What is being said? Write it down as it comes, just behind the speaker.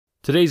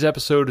Today's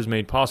episode is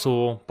made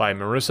possible by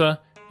Marissa,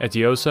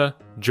 Etiosa,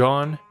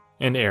 John,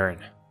 and Aaron.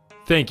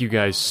 Thank you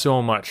guys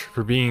so much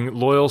for being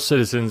loyal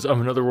citizens of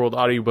Another World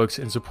Audiobooks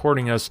and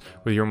supporting us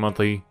with your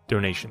monthly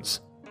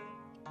donations.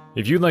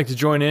 If you'd like to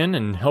join in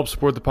and help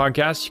support the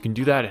podcast, you can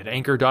do that at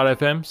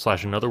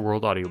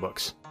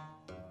anchor.fm/anotherworldaudiobooks.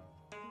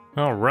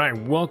 Alright,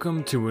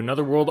 welcome to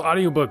Another World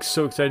Audiobooks.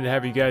 So excited to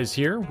have you guys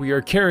here. We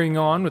are carrying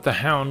on with the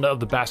Hound of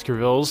the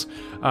Baskervilles.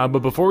 But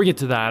before we get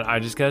to that, I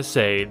just gotta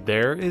say,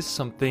 there is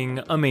something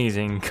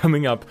amazing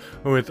coming up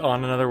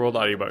on Another World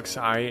Audiobooks.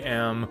 I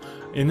am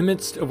in the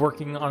midst of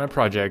working on a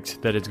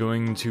project that is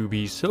going to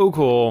be so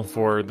cool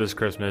for this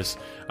Christmas.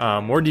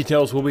 More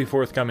details will be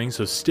forthcoming,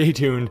 so stay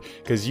tuned,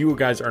 because you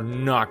guys are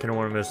not going to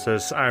want to miss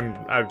this.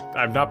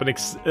 I've not been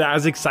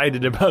as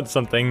excited about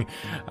something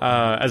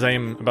as I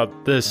am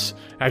about this.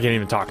 I can't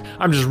even talk.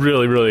 I'm just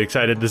really, really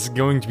excited. This is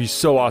going to be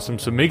so awesome,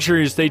 so make sure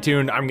you stay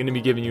tuned. I'm going to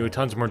be giving you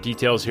tons more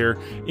details here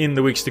in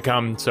the weeks to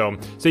come, so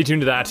stay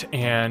tuned to that.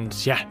 And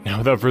yeah, now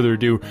without further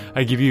ado,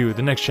 I give you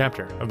the next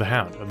chapter of The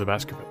Hound of the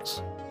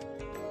Baskervilles.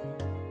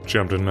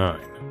 Chapter 9.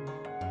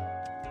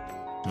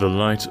 The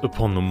Light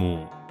Upon the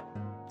Moor.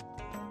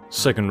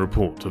 Second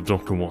report of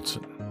Dr.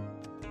 Watson.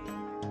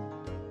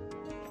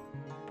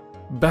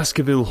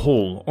 Baskerville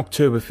Hall,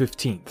 October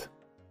 15th.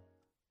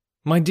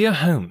 My dear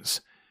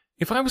Holmes,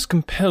 if I was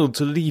compelled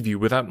to leave you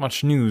without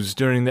much news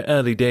during the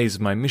early days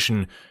of my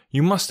mission,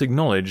 you must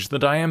acknowledge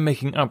that I am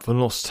making up for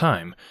lost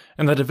time,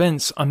 and that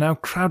events are now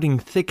crowding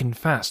thick and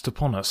fast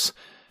upon us.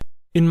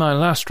 In my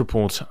last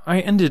report, I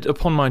ended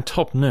upon my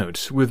top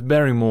note with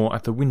Barrymore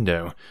at the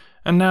window,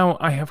 and now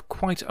I have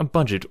quite a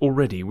budget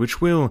already which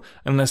will,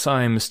 unless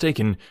I am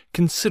mistaken,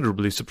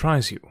 considerably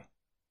surprise you.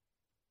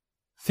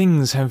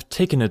 Things have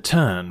taken a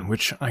turn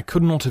which I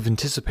could not have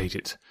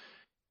anticipated.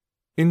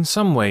 In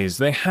some ways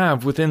they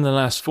have, within the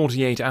last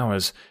 48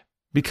 hours,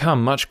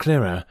 become much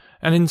clearer,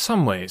 and in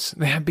some ways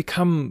they have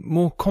become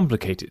more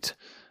complicated.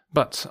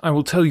 But I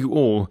will tell you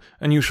all,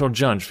 and you shall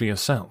judge for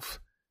yourself.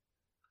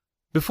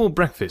 Before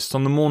breakfast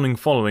on the morning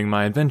following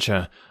my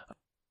adventure,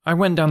 I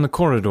went down the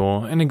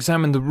corridor and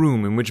examined the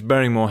room in which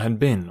Barrymore had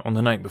been on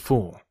the night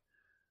before.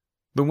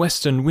 The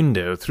western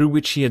window through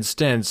which he had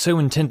stared so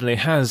intently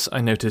has,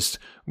 I noticed,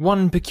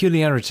 one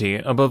peculiarity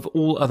above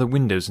all other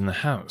windows in the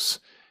house.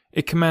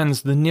 It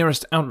commands the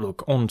nearest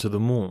outlook onto the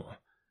moor.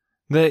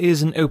 There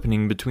is an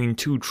opening between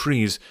two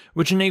trees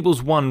which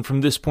enables one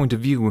from this point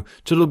of view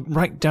to look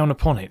right down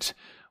upon it,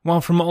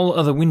 while from all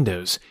other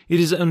windows it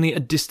is only a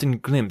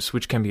distant glimpse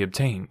which can be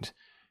obtained.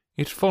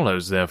 It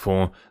follows,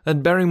 therefore,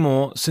 that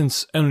Barrymore,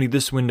 since only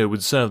this window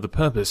would serve the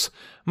purpose,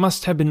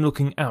 must have been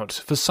looking out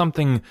for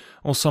something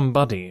or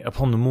somebody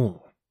upon the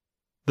moor.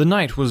 The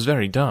night was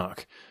very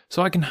dark,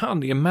 so I can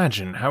hardly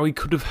imagine how he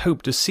could have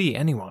hoped to see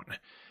anyone.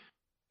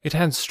 It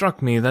had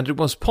struck me that it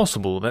was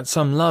possible that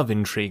some love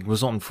intrigue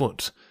was on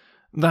foot.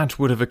 That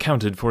would have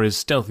accounted for his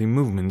stealthy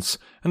movements,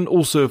 and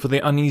also for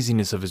the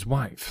uneasiness of his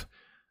wife.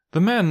 The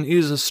man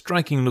is a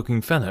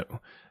striking-looking fellow,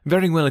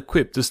 very well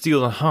equipped to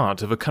steal the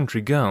heart of a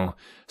country girl,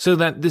 so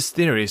that this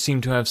theory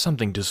seemed to have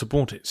something to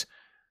support it.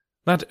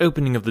 That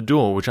opening of the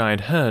door which I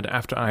had heard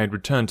after I had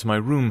returned to my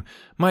room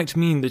might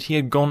mean that he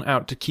had gone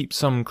out to keep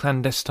some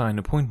clandestine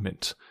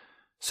appointment.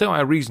 So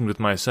I reasoned with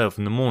myself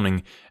in the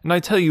morning, and I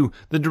tell you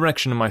the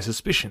direction of my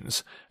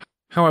suspicions,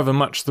 however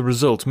much the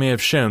result may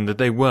have shown that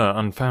they were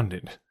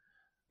unfounded.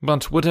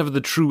 But whatever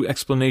the true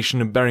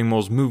explanation of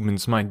Barrymore's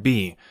movements might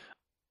be,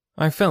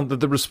 I felt that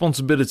the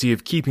responsibility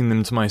of keeping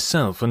them to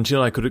myself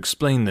until I could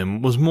explain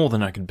them was more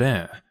than I could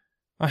bear.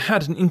 I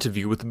had an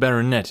interview with the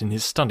baronet in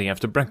his study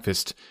after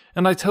breakfast,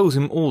 and I told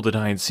him all that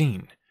I had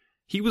seen.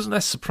 He was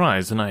less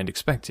surprised than I had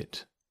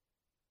expected.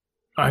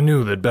 "I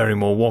knew that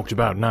Barrymore walked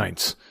about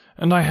nights,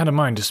 and I had a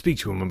mind to speak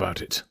to him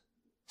about it,"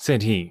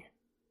 said he.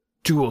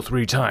 "2 or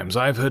 3 times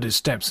I have heard his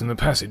steps in the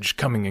passage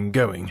coming and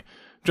going,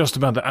 just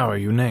about the hour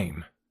you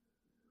name."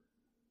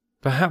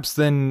 "Perhaps,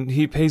 then,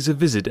 he pays a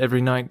visit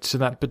every night to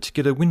that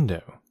particular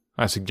window,"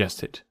 I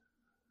suggested.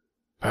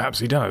 "Perhaps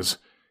he does.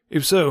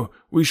 If so,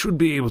 we should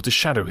be able to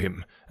shadow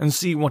him and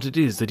see what it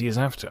is that he is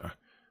after.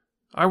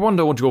 I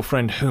wonder what your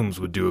friend Holmes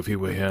would do if he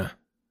were here."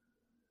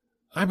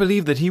 "I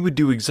believe that he would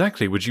do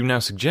exactly what you now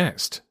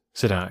suggest,"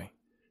 said I.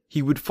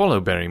 "He would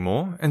follow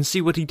Barrymore and see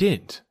what he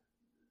did."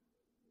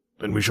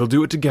 "Then we shall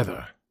do it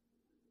together."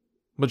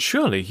 "But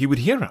surely he would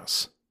hear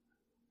us."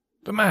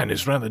 "The man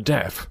is rather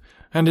deaf,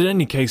 and in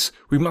any case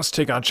we must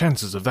take our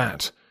chances of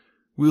that.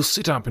 We'll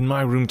sit up in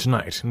my room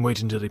tonight and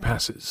wait until he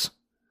passes."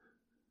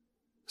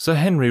 Sir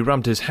Henry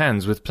rubbed his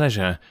hands with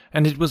pleasure,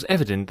 and it was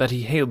evident that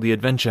he hailed the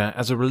adventure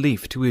as a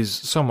relief to his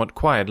somewhat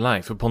quiet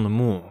life upon the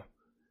moor.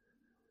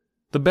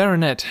 "The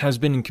baronet has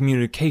been in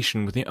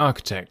communication with the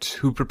architect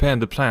who prepared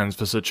the plans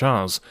for Sir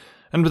Charles,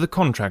 and with a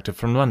contractor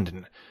from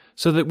London,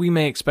 so that we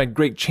may expect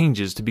great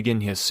changes to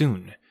begin here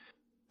soon.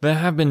 There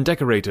have been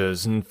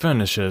decorators and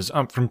furnishers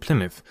up from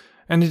Plymouth,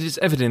 and it is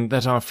evident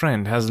that our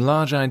friend has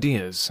large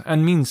ideas,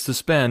 and means to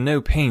spare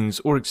no pains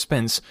or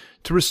expense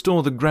to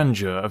restore the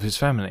grandeur of his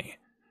family.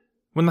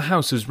 When the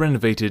house is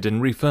renovated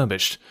and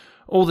refurbished,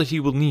 all that he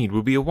will need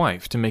will be a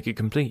wife to make it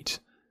complete.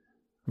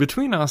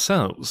 Between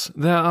ourselves,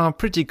 there are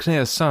pretty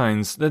clear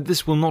signs that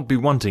this will not be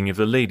wanting if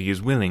the lady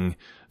is willing,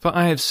 for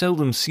I have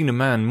seldom seen a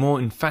man more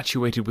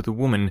infatuated with a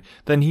woman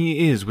than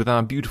he is with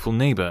our beautiful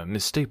neighbour,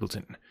 Miss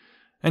Stapleton.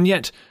 And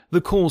yet,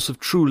 the course of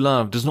true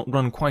love does not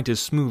run quite as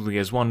smoothly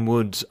as one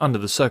would, under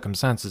the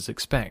circumstances,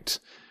 expect.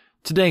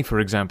 Today, for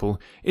example,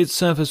 its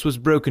surface was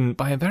broken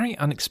by a very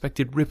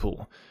unexpected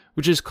ripple,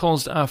 which has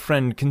caused our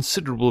friend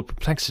considerable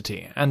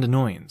perplexity and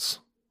annoyance.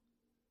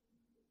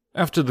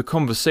 After the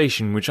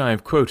conversation which I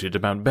have quoted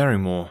about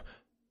Barrymore,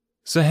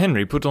 Sir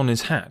Henry put on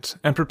his hat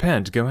and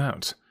prepared to go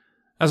out.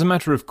 As a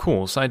matter of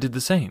course, I did the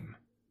same.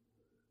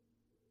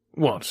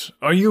 "What,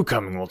 are you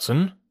coming,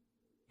 Watson?"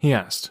 he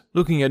asked,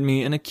 looking at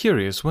me in a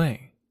curious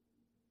way.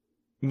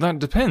 "That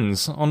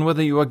depends on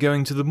whether you are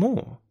going to the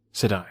moor,"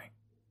 said I.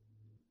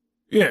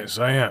 "Yes,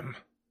 I am."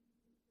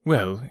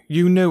 "Well,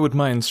 you know what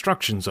my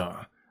instructions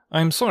are. I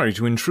am sorry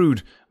to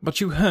intrude,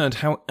 but you heard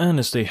how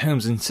earnestly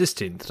Holmes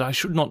insisted that I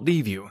should not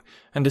leave you,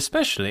 and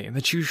especially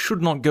that you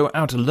should not go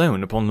out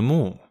alone upon the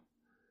moor."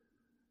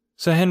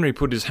 Sir Henry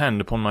put his hand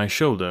upon my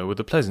shoulder with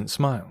a pleasant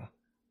smile.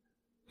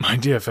 "My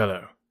dear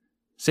fellow,"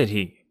 said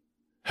he,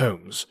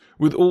 "Holmes,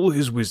 with all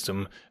his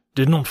wisdom,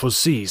 did not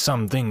foresee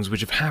some things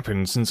which have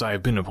happened since I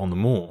have been upon the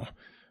moor.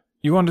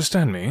 You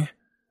understand me?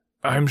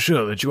 I am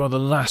sure that you are the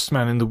last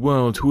man in the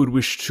world who would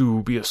wish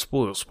to be a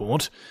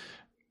spoil-sport.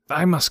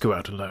 I must go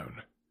out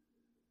alone."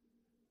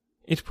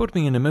 It put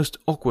me in a most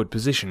awkward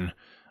position.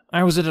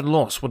 I was at a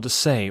loss what to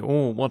say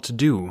or what to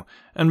do,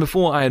 and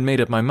before I had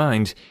made up my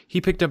mind, he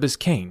picked up his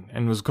cane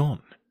and was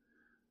gone.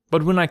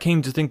 But when I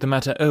came to think the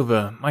matter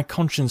over, my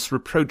conscience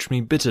reproached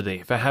me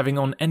bitterly for having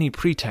on any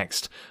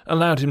pretext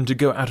allowed him to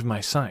go out of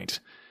my sight.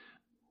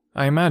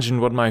 I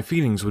imagined what my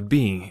feelings would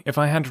be if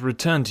I had to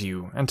return to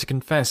you and to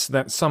confess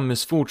that some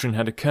misfortune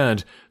had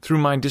occurred through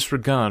my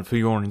disregard for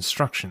your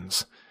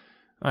instructions.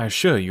 I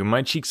assure you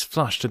my cheeks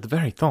flushed at the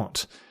very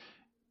thought.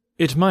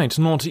 It might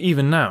not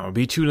even now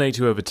be too late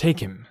to overtake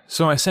him,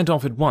 so I set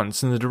off at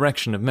once in the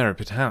direction of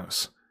Merripit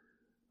House.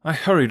 I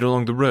hurried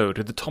along the road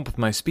at the top of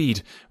my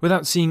speed,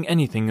 without seeing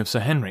anything of Sir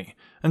Henry,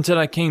 until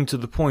I came to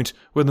the point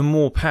where the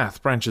moor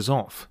path branches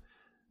off.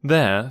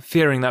 There,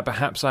 fearing that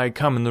perhaps I had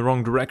come in the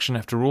wrong direction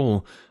after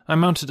all, I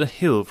mounted a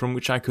hill from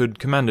which I could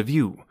command a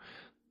view,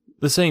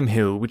 the same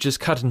hill which is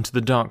cut into the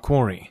dark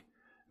quarry.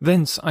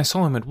 Thence I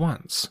saw him at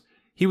once.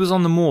 He was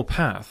on the moor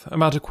path,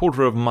 about a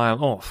quarter of a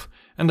mile off,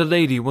 and a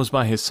lady was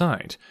by his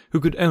side, who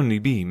could only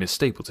be Miss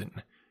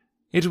Stapleton.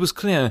 It was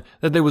clear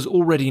that there was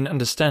already an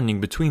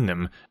understanding between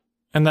them,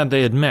 and that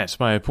they had met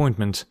by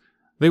appointment.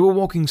 They were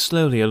walking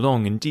slowly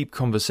along in deep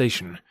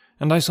conversation,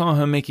 and I saw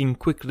her making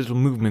quick little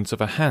movements of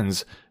her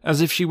hands, as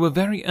if she were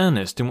very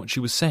earnest in what she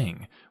was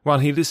saying, while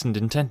he listened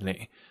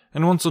intently,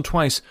 and once or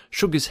twice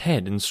shook his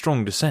head in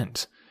strong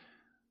dissent.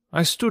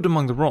 I stood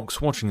among the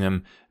rocks watching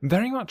them,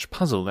 very much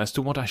puzzled as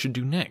to what I should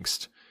do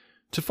next.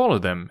 To follow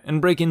them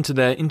and break into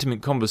their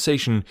intimate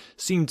conversation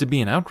seemed to be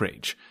an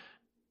outrage,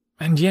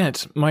 and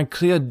yet my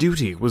clear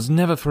duty was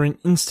never for an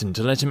instant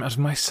to let him out of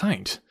my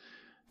sight.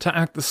 To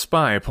act the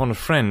spy upon a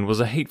friend was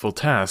a hateful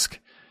task.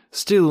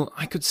 Still,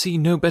 I could see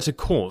no better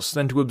course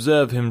than to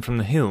observe him from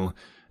the hill,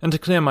 and to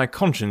clear my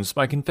conscience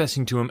by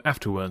confessing to him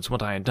afterwards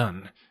what I had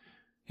done.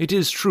 It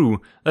is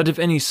true that if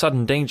any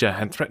sudden danger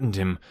had threatened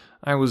him,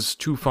 I was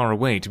too far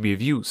away to be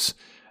of use,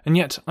 and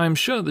yet I am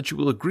sure that you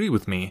will agree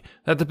with me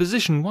that the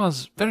position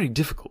was very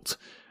difficult,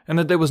 and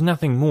that there was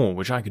nothing more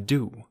which I could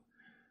do.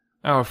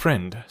 Our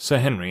friend, Sir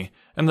Henry,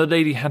 and the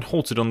lady had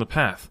halted on the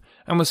path,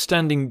 and were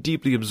standing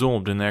deeply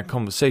absorbed in their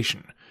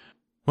conversation,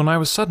 when I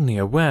was suddenly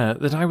aware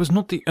that I was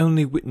not the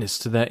only witness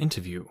to their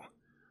interview.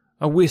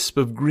 A wisp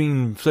of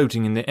green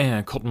floating in the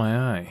air caught my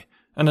eye,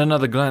 and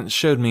another glance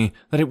showed me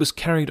that it was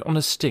carried on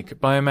a stick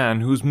by a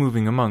man who was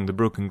moving among the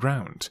broken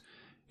ground.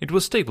 It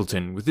was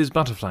Stapleton with his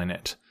butterfly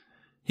net.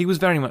 He was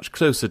very much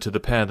closer to the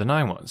pair than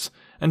I was,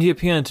 and he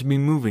appeared to be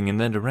moving in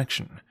their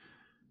direction.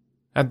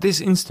 At this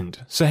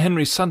instant, Sir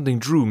Henry suddenly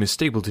drew Miss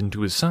Stapleton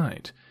to his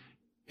side.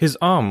 His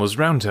arm was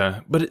round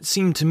her, but it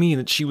seemed to me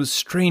that she was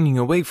straining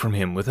away from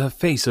him with her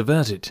face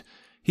averted.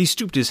 He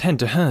stooped his head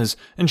to hers,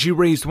 and she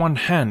raised one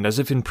hand as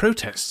if in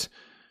protest.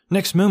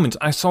 Next moment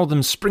I saw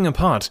them spring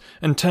apart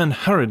and turn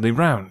hurriedly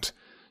round.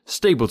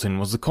 Stapleton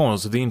was the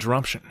cause of the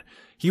interruption.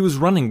 He was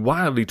running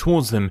wildly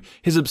towards them,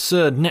 his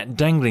absurd net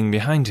dangling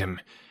behind him.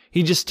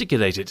 He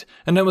gesticulated,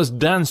 and almost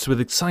danced with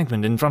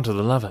excitement in front of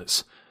the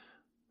lovers.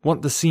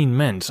 What the scene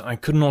meant I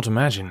could not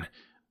imagine,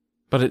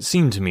 but it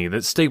seemed to me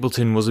that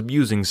Stapleton was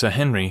abusing Sir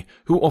Henry,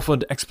 who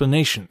offered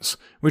explanations,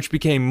 which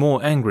became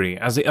more angry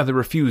as the other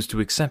refused to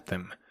accept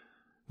them.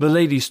 The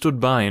lady stood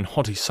by in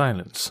haughty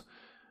silence.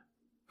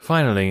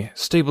 Finally,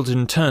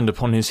 Stapleton turned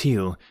upon his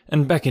heel,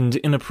 and beckoned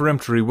in a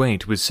peremptory way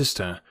to his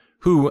sister,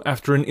 who,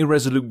 after an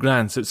irresolute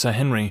glance at Sir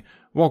Henry,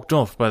 walked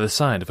off by the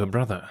side of her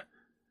brother.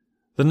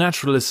 The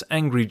naturalist's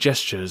angry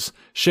gestures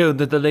showed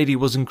that the lady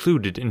was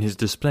included in his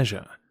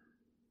displeasure.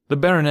 The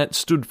baronet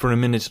stood for a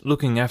minute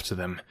looking after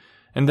them,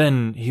 and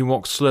then he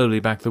walked slowly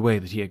back the way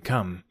that he had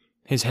come,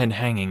 his head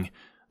hanging,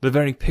 the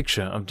very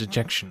picture of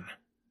dejection.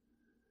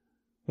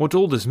 What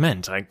all this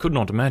meant I could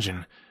not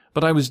imagine,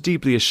 but I was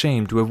deeply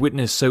ashamed to have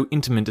witnessed so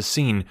intimate a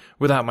scene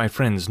without my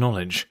friend's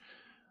knowledge.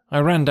 I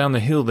ran down the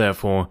hill,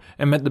 therefore,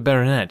 and met the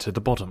baronet at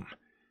the bottom.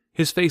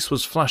 His face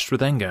was flushed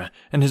with anger,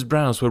 and his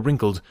brows were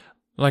wrinkled,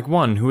 like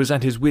one who is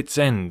at his wits'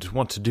 end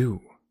what to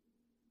do.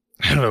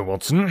 "Hello,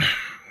 Watson.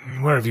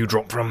 Where have you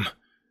dropped from?"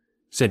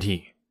 said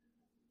he.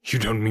 "You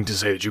don't mean to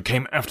say that you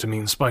came after me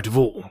in spite of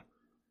all?"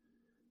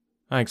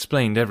 I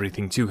explained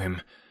everything to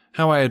him,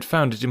 how I had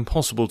found it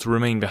impossible to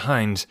remain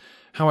behind,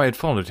 how I had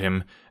followed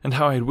him, and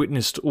how I had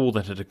witnessed all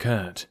that had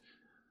occurred.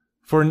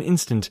 For an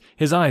instant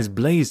his eyes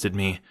blazed at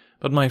me,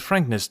 but my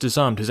frankness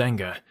disarmed his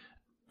anger,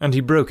 and he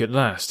broke at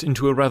last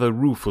into a rather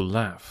rueful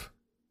laugh.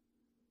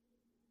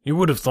 "You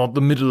would have thought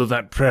the middle of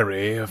that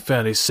prairie a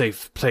fairly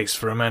safe place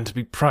for a man to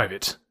be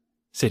private,"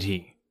 said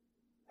he.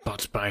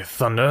 "But by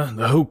thunder,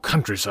 the whole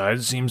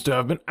countryside seems to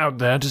have been out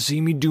there to see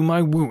me do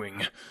my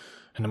wooing,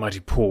 and a mighty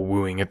poor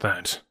wooing at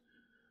that.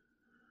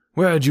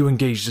 Where had you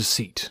engaged a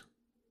seat?"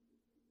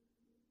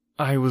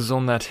 "I was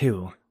on that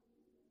hill."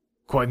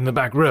 "Quite in the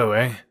back row,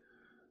 eh?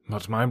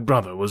 But my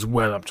brother was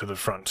well up to the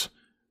front.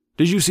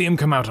 Did you see him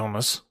come out on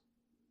us?"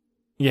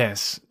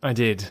 "Yes, I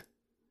did."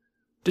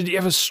 "Did he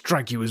ever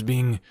strike you as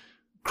being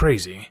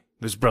crazy,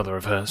 this brother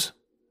of hers?"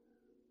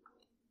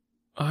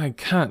 "I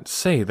can't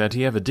say that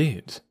he ever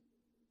did."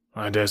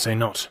 "I dare say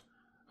not.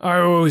 I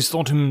always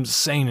thought him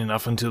sane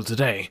enough until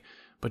today,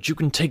 but you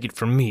can take it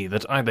from me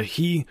that either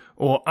he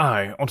or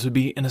I ought to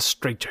be in a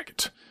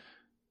straitjacket.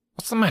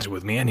 What's the matter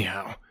with me,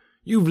 anyhow?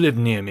 You've lived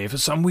near me for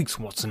some weeks,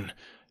 Watson.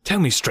 Tell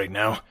me straight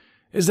now,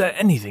 is there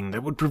anything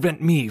that would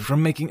prevent me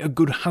from making a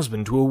good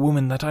husband to a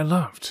woman that I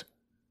loved?"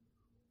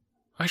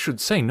 "I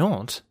should say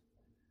not."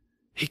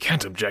 "He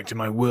can't object to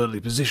my worldly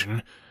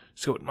position,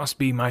 so it must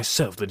be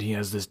myself that he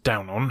has this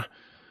down on.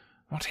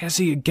 What has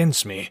he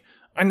against me?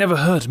 I never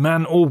hurt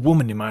man or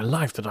woman in my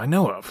life that I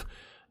know of,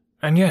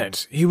 and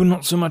yet he would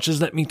not so much as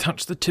let me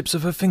touch the tips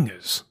of her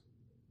fingers."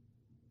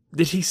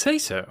 "Did he say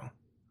so?"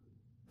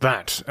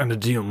 "That, and a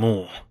deal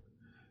more.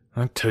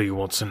 I tell you,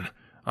 Watson,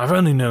 I've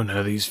only known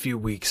her these few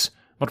weeks,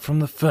 but from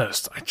the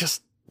first I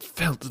just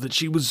felt that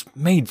she was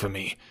made for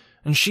me,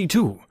 and she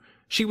too.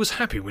 She was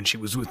happy when she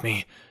was with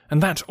me,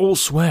 and that all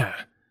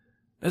swear.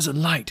 There's a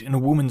light in a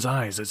woman's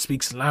eyes that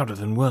speaks louder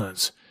than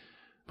words.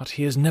 But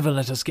he has never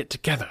let us get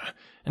together,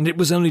 and it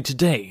was only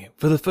today,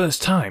 for the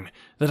first time,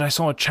 that I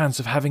saw a chance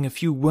of having a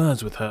few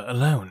words with her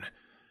alone.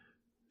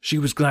 She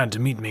was glad to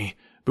meet me,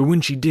 but when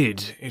she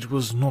did, it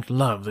was not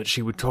love that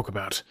she would talk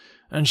about,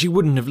 and she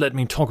wouldn't have let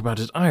me talk about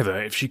it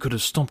either if she could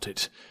have stopped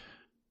it.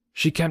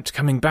 She kept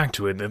coming back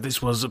to it that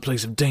this was a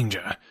place of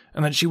danger,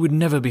 and that she would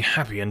never be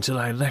happy until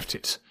I left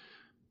it.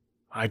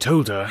 I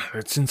told her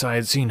that since I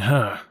had seen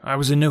her, I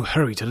was in no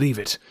hurry to leave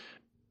it,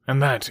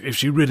 and that if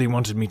she really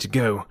wanted me to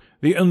go,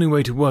 the only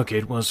way to work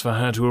it was for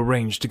her to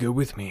arrange to go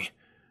with me.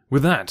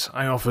 With that,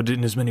 I offered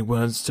in as many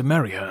words to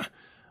marry her,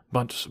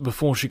 but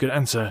before she could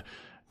answer,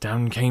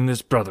 down came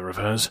this brother of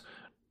hers,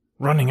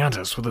 running at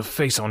us with a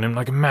face on him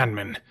like a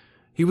madman.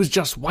 He was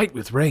just white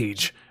with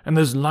rage, and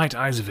those light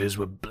eyes of his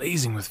were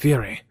blazing with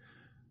fury.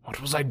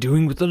 What was I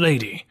doing with the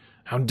lady?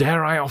 How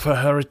dare I offer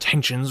her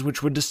attentions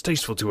which were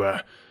distasteful to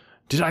her?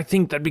 Did I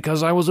think that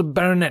because I was a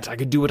baronet I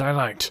could do what I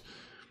liked?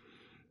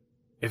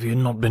 If he had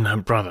not been her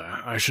brother,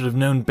 I should have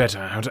known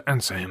better how to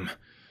answer him.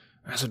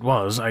 As it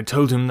was, I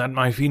told him that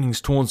my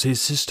feelings towards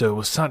his sister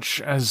were such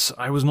as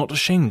I was not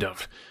ashamed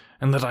of,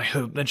 and that I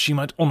hoped that she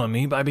might honour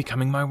me by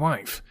becoming my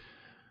wife.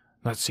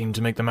 That seemed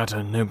to make the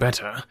matter no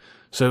better,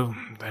 so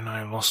then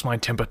I lost my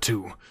temper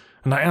too,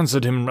 and I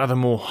answered him rather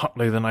more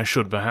hotly than I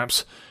should,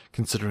 perhaps,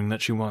 considering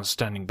that she was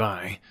standing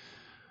by.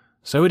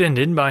 So it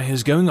ended by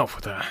his going off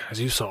with her, as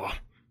you saw,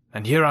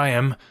 and here I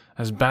am,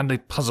 as badly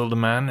puzzled a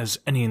man as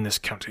any in this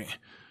county.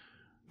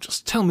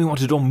 Just tell me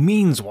what it all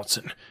means,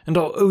 Watson, and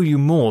I'll owe you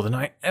more than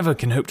I ever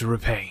can hope to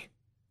repay."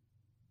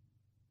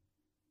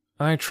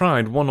 I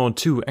tried one or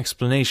two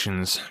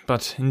explanations,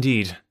 but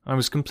indeed I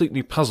was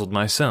completely puzzled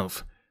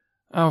myself.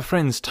 Our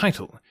friend's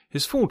title,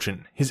 his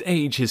fortune, his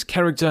age, his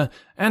character,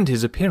 and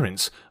his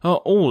appearance are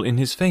all in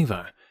his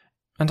favour,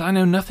 and I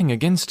know nothing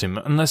against him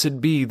unless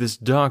it be this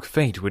dark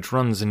fate which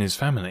runs in his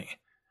family.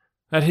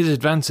 That his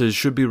advances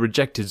should be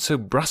rejected so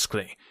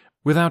brusquely,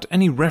 without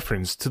any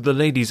reference to the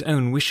lady's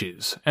own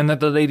wishes, and that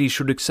the lady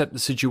should accept the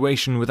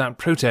situation without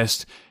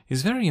protest,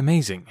 is very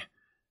amazing.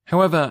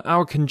 However,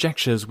 our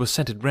conjectures were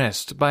set at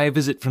rest by a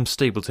visit from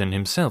Stapleton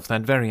himself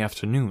that very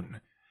afternoon.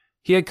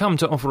 He had come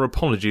to offer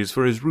apologies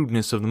for his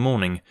rudeness of the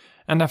morning,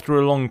 and after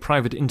a long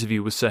private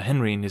interview with Sir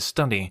Henry in his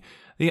study,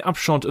 the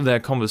upshot of their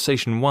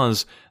conversation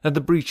was that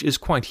the breach is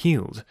quite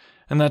healed,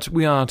 and that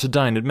we are to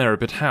dine at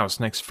Merripit House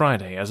next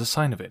Friday as a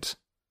sign of it.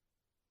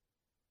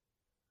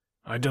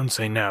 "I don't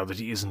say now that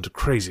he isn't a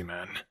crazy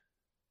man,"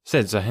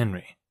 said Sir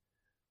Henry.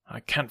 "I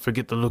can't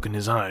forget the look in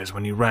his eyes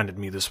when he ran at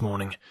me this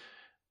morning,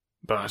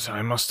 but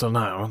I must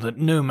allow that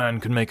no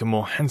man could make a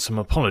more handsome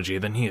apology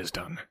than he has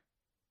done."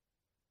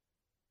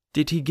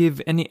 "Did he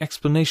give any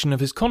explanation of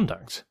his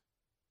conduct?"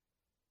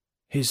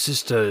 "His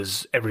sister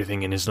is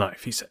everything in his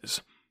life, he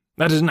says,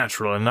 That is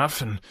natural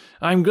enough, and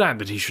I am glad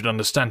that he should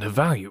understand her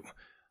value.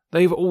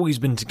 They've always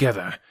been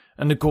together,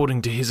 and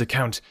according to his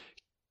account,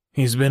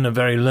 he's been a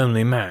very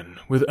lonely man,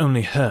 with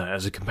only her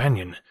as a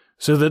companion,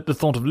 so that the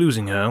thought of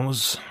losing her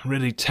was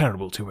really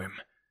terrible to him.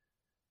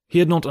 He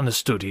had not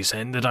understood, he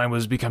said, that I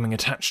was becoming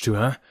attached to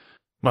her,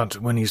 but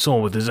when he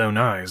saw with his own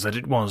eyes that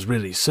it was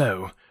really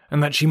so,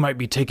 and that she might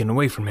be taken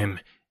away from him,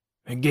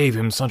 it gave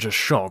him such a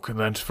shock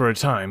that for a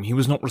time he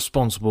was not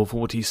responsible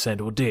for what he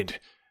said or did.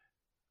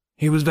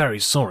 He was very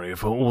sorry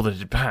for all that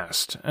had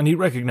passed, and he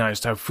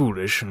recognized how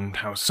foolish and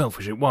how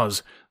selfish it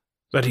was,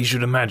 that he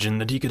should imagine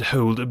that he could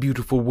hold a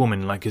beautiful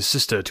woman like his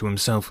sister to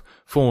himself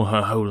for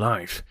her whole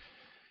life.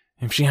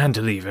 If she had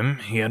to leave him,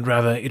 he had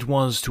rather it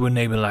was to a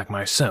neighbour like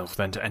myself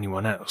than to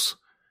anyone else.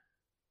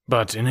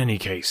 But in any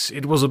case,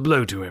 it was a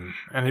blow to him,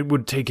 and it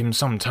would take him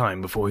some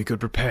time before he could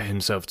prepare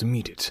himself to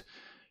meet it.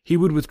 He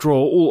would withdraw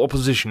all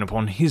opposition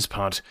upon his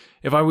part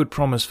if I would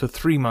promise for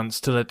 3 months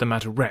to let the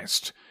matter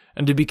rest,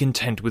 and to be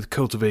content with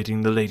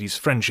cultivating the lady's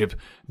friendship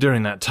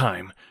during that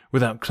time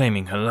without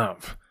claiming her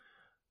love.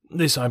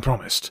 This I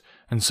promised,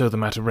 and so the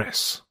matter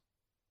rests.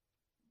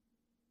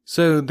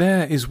 So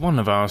there is one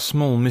of our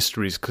small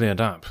mysteries cleared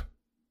up.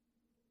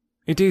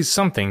 It is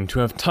something to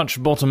have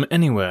touched bottom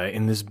anywhere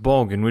in this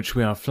bog in which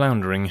we are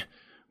floundering.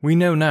 We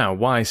know now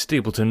why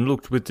Stapleton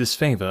looked with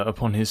disfavour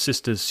upon his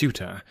sister's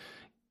suitor,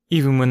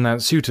 even when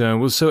that suitor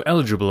was so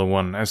eligible a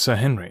one as Sir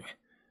Henry.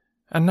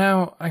 And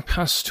now I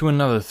pass to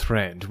another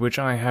thread which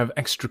I have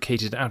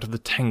extricated out of the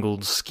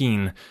tangled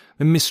skein,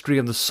 the mystery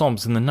of the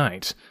sobs in the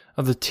night,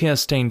 of the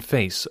tear-stained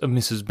face of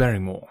Mrs.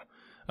 Barrymore,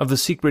 of the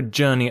secret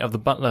journey of the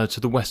butler to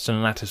the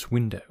western lattice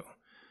window.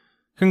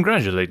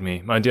 Congratulate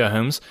me, my dear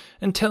Holmes,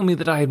 and tell me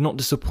that I have not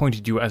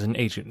disappointed you as an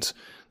agent,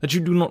 that you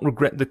do not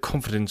regret the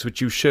confidence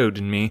which you showed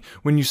in me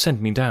when you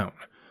sent me down.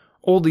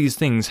 All these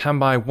things have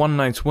by one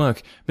night's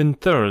work been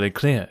thoroughly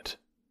cleared.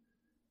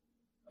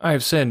 I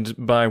have said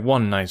by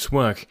one night's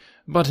work,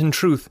 but in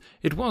truth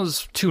it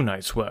was 2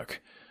 nights'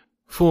 work,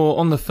 for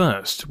on the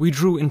first we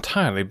drew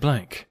entirely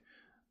blank.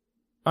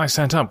 I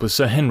sat up with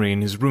Sir Henry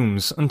in his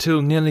rooms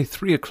until nearly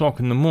 3 o'clock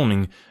in the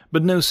morning,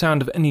 but no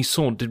sound of any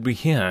sort did we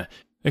hear,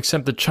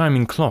 except the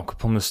chiming clock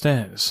upon the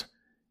stairs.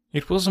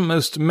 It was a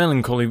most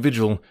melancholy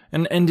vigil,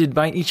 and ended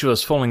by each of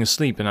us falling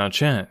asleep in our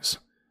chairs.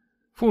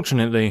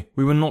 Fortunately,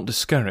 we were not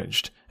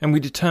discouraged, and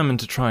we determined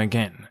to try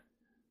again.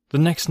 The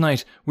next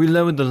night we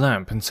lowered the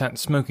lamp and sat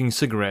smoking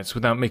cigarettes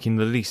without making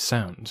the least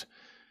sound.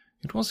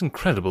 It was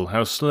incredible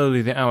how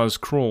slowly the hours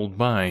crawled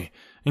by,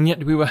 and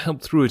yet we were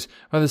helped through it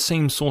by the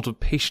same sort of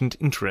patient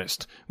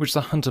interest which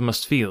the hunter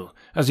must feel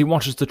as he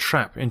watches the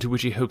trap into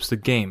which he hopes the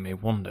game may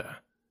wander.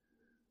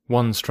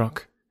 1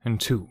 struck, and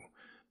 2,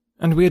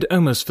 and we had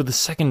almost for the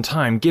second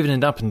time given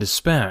it up in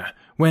despair,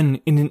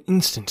 when in an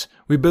instant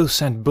we both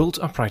sat bolt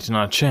upright in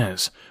our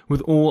chairs, with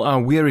all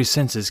our weary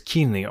senses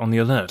keenly on the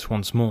alert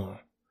once more.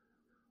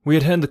 We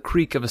had heard the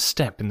creak of a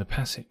step in the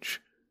passage.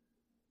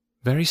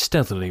 Very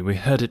stealthily we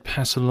heard it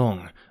pass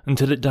along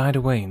until it died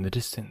away in the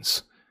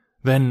distance.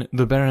 Then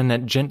the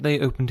baronet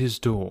gently opened his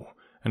door,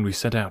 and we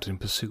set out in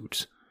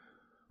pursuit.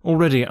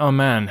 Already our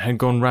man had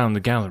gone round the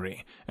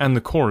gallery, and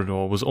the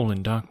corridor was all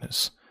in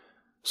darkness.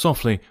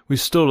 Softly we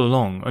stole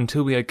along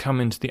until we had come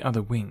into the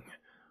other wing.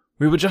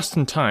 We were just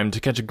in time to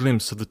catch a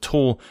glimpse of the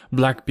tall,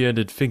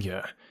 black-bearded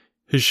figure,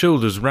 his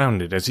shoulders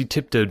rounded as he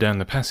tiptoed down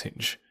the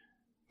passage.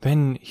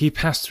 Then he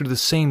passed through the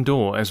same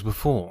door as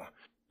before,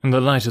 and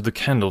the light of the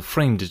candle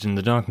framed it in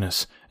the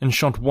darkness, and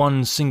shot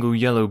one single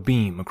yellow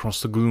beam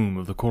across the gloom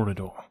of the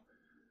corridor.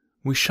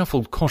 We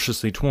shuffled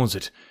cautiously towards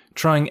it,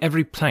 trying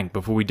every plank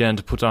before we dared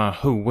to put our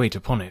whole weight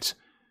upon it.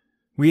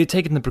 We had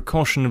taken the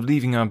precaution of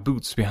leaving our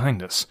boots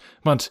behind us,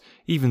 but,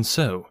 even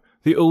so,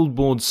 the old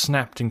boards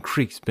snapped and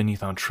creaked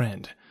beneath our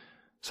tread.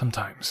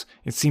 Sometimes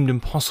it seemed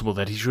impossible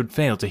that he should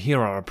fail to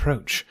hear our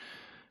approach.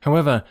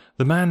 However,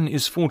 the man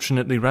is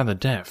fortunately rather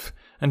deaf,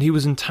 and he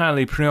was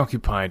entirely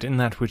preoccupied in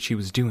that which he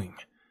was doing.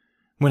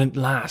 When at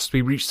last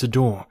we reached the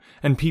door,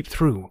 and peeped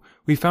through,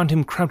 we found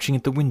him crouching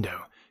at the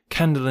window,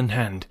 candle in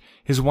hand,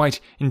 his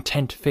white,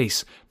 intent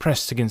face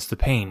pressed against the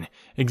pane,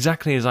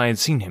 exactly as I had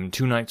seen him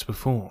 2 nights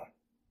before.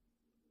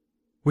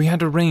 We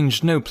had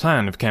arranged no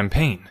plan of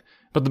campaign,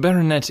 but the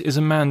baronet is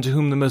a man to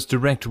whom the most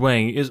direct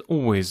way is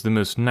always the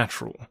most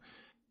natural.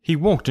 He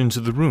walked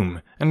into the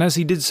room, and as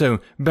he did so,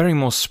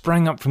 Barrymore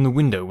sprang up from the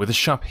window with a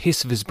sharp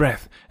hiss of his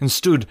breath, and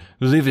stood,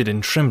 livid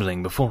and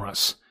trembling, before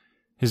us.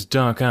 His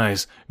dark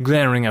eyes,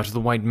 glaring out of the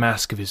white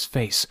mask of his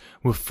face,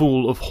 were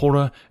full of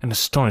horror and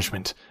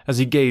astonishment as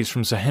he gazed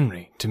from Sir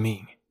Henry to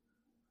me.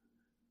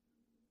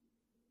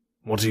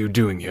 "What are you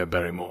doing here,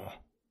 Barrymore?"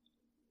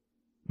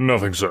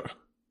 "Nothing, sir."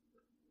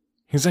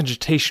 His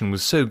agitation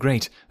was so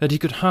great that he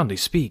could hardly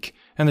speak,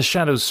 and the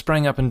shadows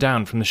sprang up and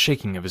down from the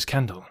shaking of his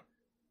candle.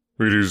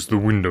 "It is the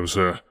window,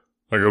 sir.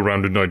 I go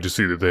round at night to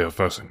see that they are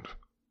fastened."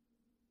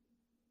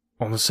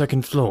 "On the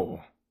 2nd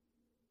floor?"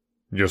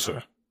 "Yes,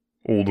 sir.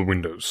 All the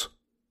windows."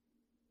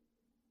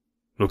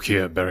 "Look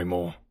here,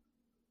 Barrymore,"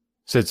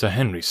 said Sir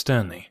Henry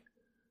sternly.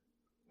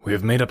 "We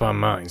have made up our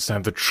minds to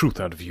have the truth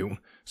out of you,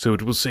 so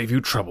it will save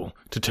you trouble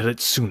to tell it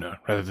sooner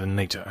rather than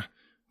later.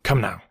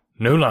 Come now,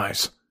 no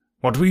lies.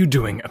 What were you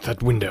doing at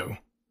that window?"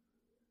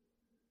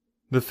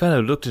 The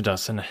fellow looked at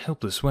us in a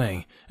helpless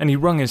way, and he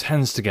wrung his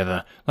hands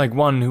together like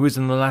one who is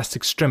in the last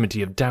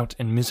extremity of doubt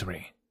and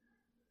misery.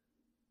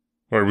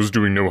 "I was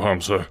doing no harm,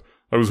 sir.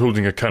 I was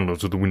holding a candle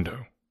to the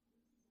window."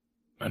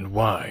 "And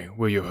why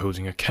were you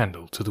holding a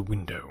candle to the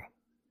window?"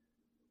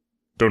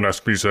 "Don't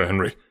ask me, Sir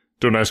Henry.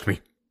 Don't ask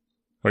me.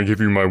 I give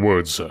you my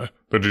word, sir,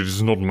 that it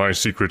is not my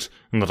secret,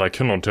 and that I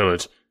cannot tell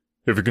it.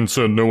 If it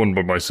concerned no one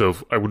but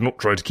myself, I would not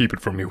try to keep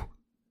it from you."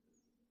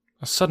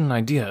 A sudden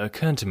idea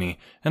occurred to me,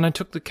 and I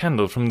took the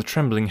candle from the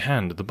trembling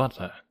hand of the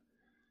butler.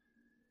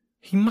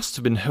 "He must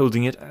have been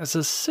holding it as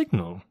a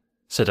signal,"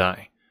 said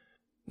I.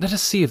 "Let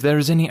us see if there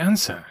is any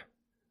answer."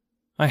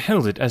 I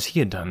held it as he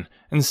had done,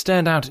 and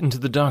stared out into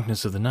the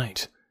darkness of the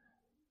night.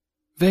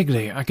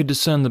 Vaguely I could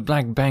discern the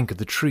black bank of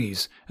the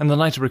trees and the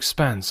lighter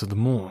expanse of the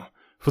moor,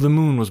 for the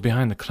moon was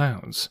behind the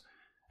clouds.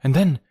 And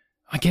then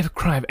I gave a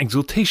cry of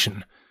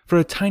exultation, for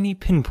a tiny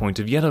pinpoint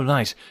of yellow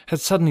light had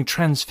suddenly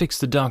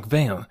transfixed the dark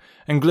veil,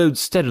 and glowed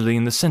steadily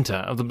in the centre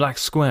of the black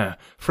square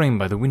framed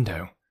by the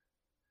window.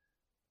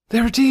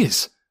 "There it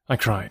is!" I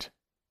cried.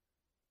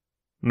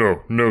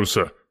 "No, no,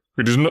 sir.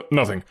 It is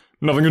nothing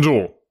at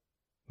all,"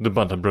 the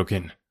butler broke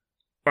in.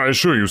 "I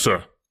assure you,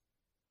 sir."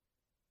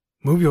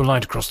 "Move your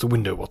light across the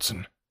window,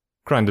 Watson,"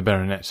 cried the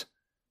baronet.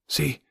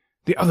 "See,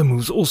 the other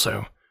moves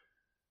also.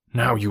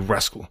 Now, you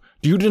rascal,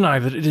 do you deny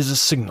that it is a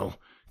signal?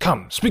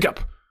 Come, speak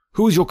up.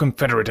 Who is your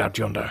confederate out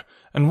yonder,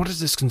 and what is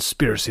this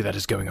conspiracy that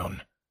is going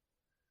on?"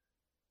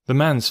 The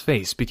man's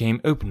face became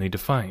openly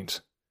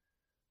defiant.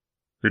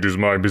 "It is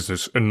my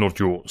business and not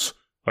yours.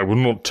 I will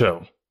not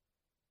tell."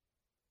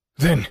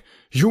 "Then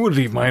you will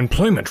leave my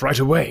employment right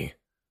away."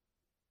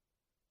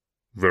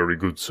 "Very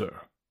good,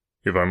 sir.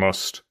 If I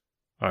must,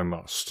 I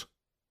must."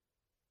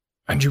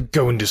 "And you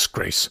go in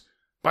disgrace.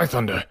 By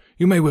thunder,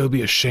 you may well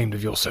be ashamed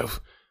of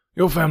yourself.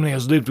 Your family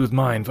has lived with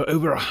mine for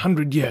over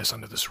 100 years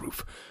under this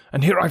roof,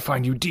 and here I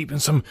find you deep in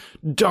some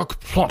dark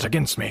plot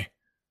against me."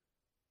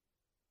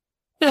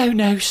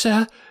 "No,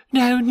 sir.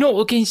 No, not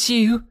against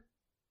you."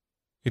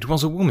 It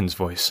was a woman's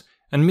voice,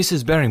 and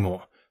Mrs.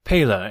 Barrymore,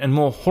 paler and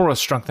more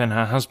horror-struck than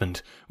her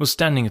husband, was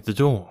standing at the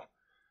door.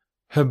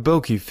 Her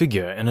bulky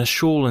figure in a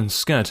shawl and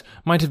skirt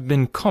might have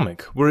been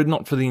comic were it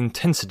not for the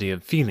intensity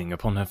of feeling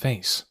upon her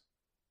face.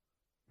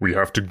 "We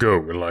have to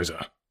go,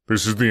 Eliza.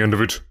 This is the end of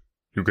it.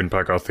 You can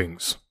pack our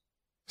things,"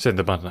 said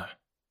the butler.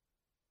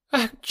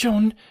 "Oh,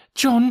 John,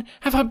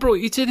 have I brought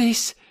you to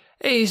this?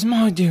 It is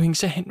my doing,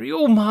 Sir Henry,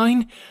 all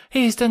mine.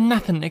 He has done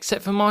nothing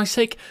except for my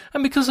sake,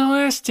 and because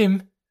I asked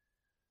him."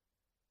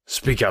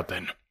 "Speak out,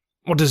 then.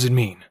 What does it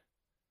mean?"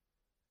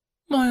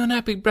 "My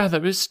unhappy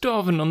brother is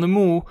starving on the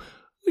moor.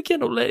 We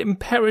cannot let him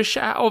perish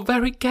at our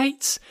very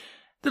gates.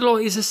 The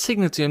light is a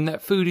signal to him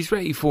that food is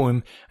ready for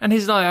him, and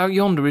his light out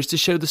yonder is to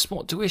show the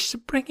spot to which to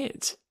bring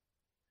it."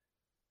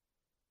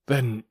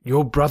 "Then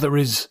your brother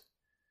is—"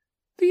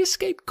 "The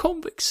escaped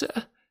convict,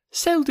 sir.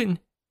 Selden,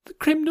 the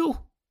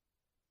criminal."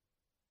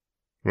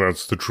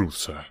 "That's the truth,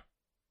 sir,"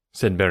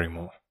 said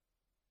Barrymore.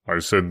 "I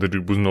said that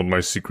it was not my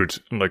secret,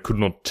 and I could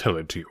not tell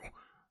it to you.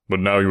 But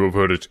now you have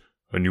heard it,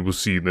 and you will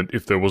see that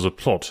if there was a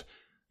plot,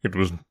 it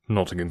was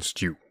not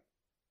against you."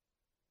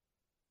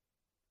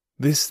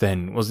 This,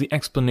 then, was the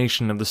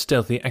explanation of the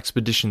stealthy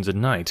expeditions at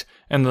night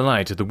and the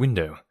light at the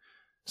window.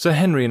 Sir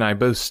Henry and I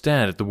both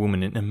stared at the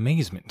woman in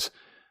amazement.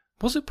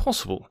 Was it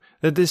possible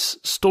that this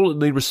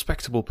stolidly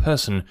respectable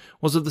person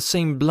was of the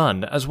same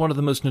blood as one of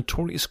the most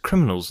notorious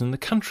criminals in the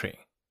country?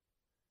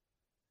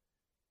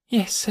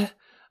 "Yes, sir.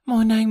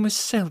 My name was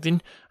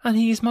Selden, and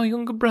he is my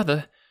younger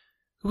brother.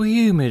 We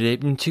humoured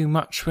him too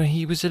much when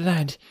he was a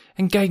lad,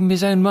 and gave him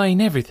his own way in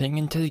everything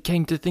until he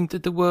came to think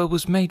that the world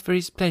was made for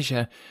his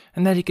pleasure,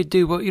 and that he could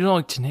do what he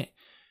liked in it.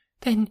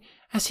 Then,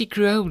 as he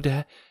grew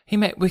older, he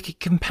met wicked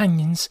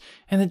companions,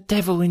 and the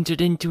devil entered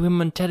into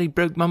him until he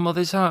broke my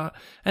mother's heart,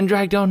 and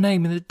dragged our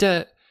name in the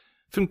dirt.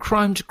 From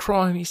crime to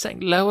crime he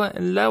sank lower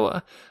and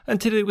lower,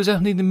 until it was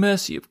only the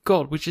mercy of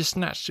God which has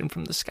snatched him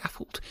from the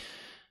scaffold.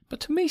 But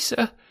to me,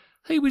 sir,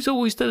 he was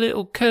always the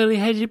little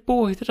curly-headed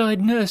boy that I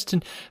had nursed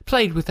and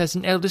played with as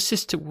an elder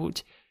sister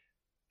would.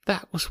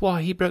 That was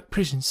why he broke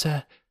prison,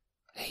 sir.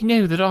 He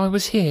knew that I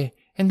was here,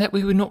 and that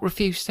we would not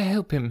refuse to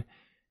help him.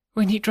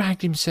 When he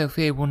dragged himself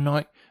here one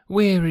night,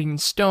 weary and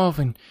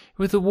starving,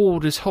 with the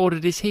warders hard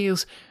at his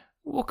heels,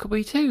 what could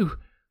we do?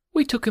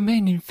 We took him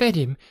in and fed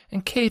him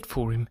and cared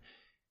for him.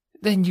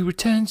 Then you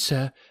returned,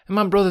 sir, and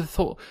my brother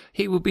thought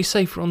he would be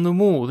safer on the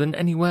moor than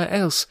anywhere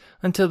else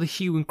until the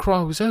hue and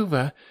cry was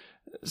over.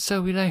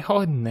 So we lay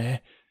hiding there.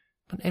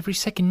 But every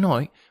second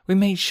night we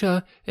made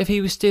sure if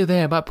he was still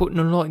there by putting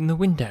a light in the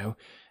window,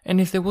 and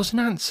if there was an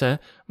answer,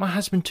 my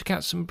husband took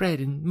out some bread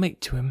and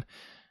meat to him.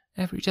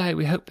 Every day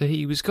we hoped that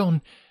he was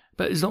gone,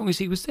 but as long as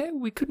he was there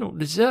we could not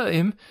desert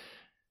him.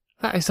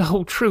 That is the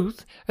whole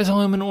truth, as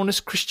I am an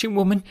honest Christian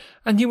woman,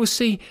 and you will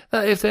see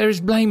that if there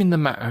is blame in the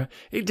matter,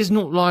 it does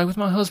not lie with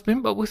my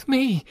husband, but with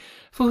me,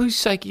 for whose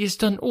sake he has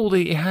done all that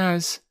he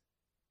has."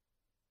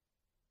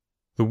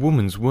 The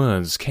woman's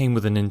words came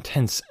with an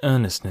intense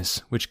earnestness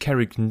which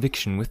carried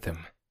conviction with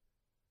them.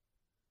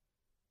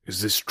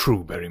 "Is this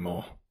true,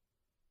 Barrymore?"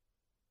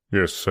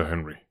 "Yes, Sir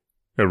Henry.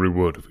 Every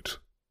word of it."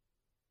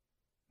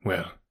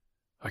 "Well,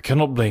 I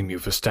cannot blame you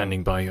for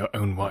standing by your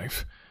own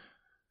wife.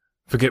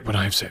 Forget what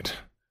I've said.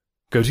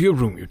 Go to your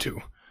room, you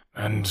two,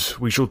 and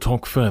we shall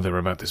talk further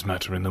about this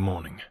matter in the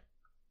morning."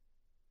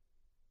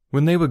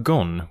 When they were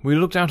gone, we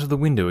looked out of the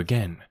window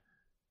again.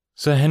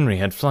 Sir Henry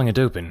had flung it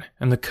open,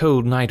 and the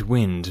cold night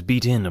wind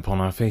beat in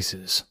upon our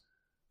faces.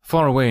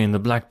 Far away in the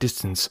black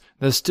distance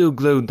there still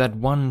glowed that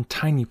one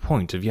tiny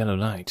point of yellow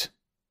light.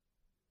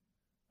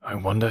 "I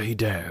wonder he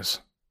dares,"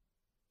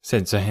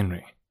 said Sir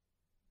Henry.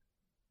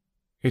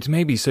 "It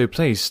may be so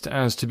placed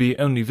as to be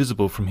only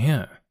visible from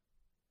here."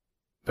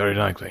 "Very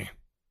likely.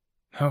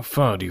 How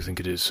far do you think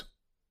it is?"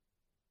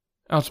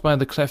 "Out by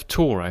the cleft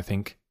Tor, I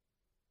think."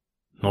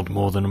 "Not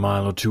more than a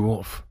mile or two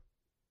off?"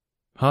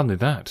 "Hardly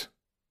that."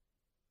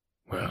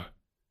 "Well,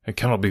 it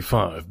cannot be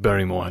far if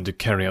Barrymore had to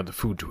carry out the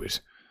food to it.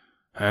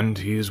 And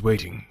he is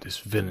waiting, this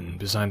villain,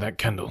 beside that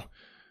candle.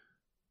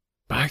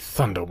 By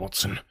thunder,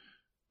 Watson,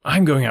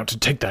 I'm going out to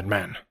take that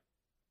man."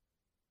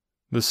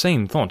 The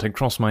same thought had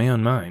crossed my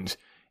own mind.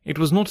 It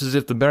was not as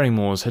if the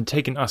Barrymores had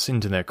taken us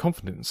into their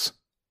confidence.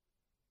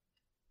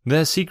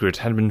 Their secret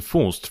had been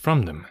forced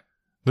from them.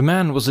 The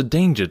man was a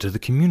danger to the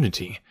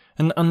community,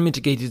 an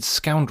unmitigated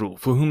scoundrel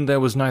for whom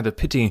there was neither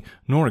pity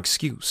nor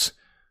excuse.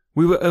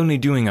 We were only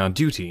doing our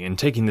duty in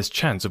taking this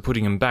chance of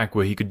putting him back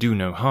where he could do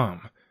no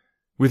harm.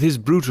 With his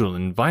brutal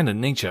and violent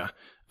nature,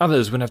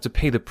 others would have to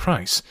pay the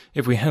price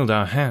if we held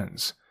our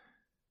hands.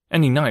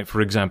 Any night,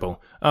 for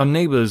example, our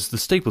neighbours the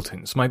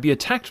Stapletons might be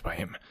attacked by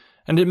him,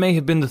 and it may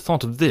have been the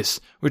thought of this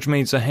which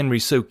made Sir Henry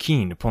so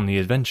keen upon the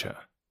adventure.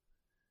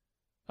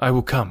 "I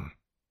will come,"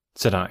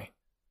 said I.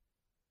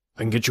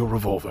 "Then get your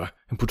revolver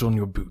and put on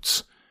your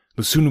boots.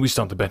 The sooner we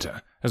start the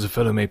better, as a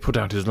fellow may put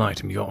out his light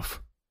and be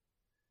off."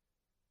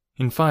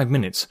 In 5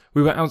 minutes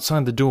we were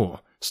outside the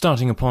door,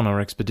 starting upon our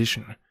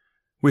expedition.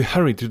 We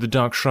hurried through the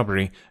dark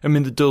shrubbery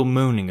amid the dull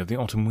moaning of the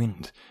autumn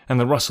wind and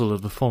the rustle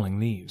of the falling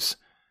leaves.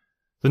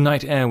 The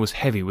night air was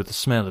heavy with the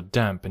smell of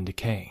damp and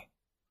decay.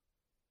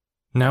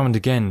 Now and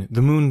again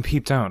the moon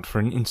peeped out for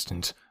an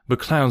instant, but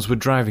clouds were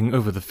driving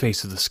over the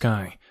face of the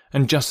sky,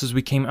 and just as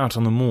we came out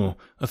on the moor,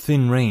 a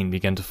thin rain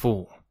began to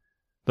fall.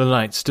 The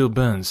light still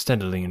burned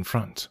steadily in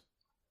front.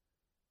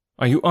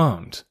 "Are you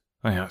armed?"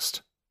 I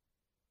asked.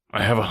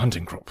 "I have a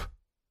hunting crop."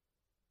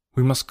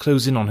 "We must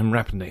close in on him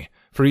rapidly,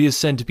 for he is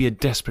said to be a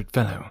desperate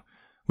fellow.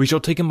 We shall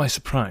take him by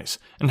surprise,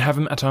 and have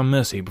him at our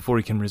mercy before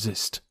he can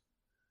resist."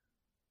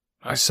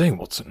 "I say,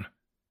 Watson,"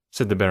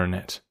 said the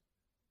baronet,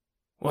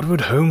 "what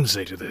would Holmes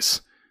say to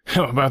this?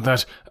 How about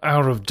that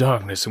hour of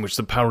darkness in which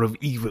the power of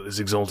evil is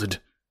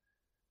exalted?"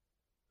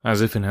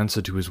 As if in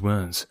answer to his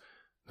words,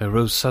 there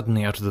rose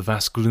suddenly out of the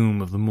vast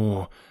gloom of the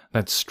moor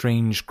that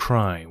strange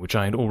cry which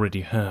I had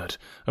already heard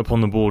upon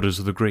the borders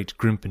of the great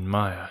Grimpen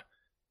Mire.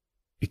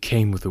 It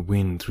came with the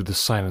wind through the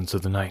silence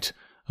of the night,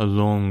 a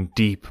long,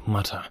 deep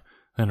mutter,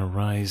 then a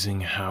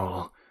rising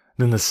howl,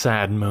 then the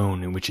sad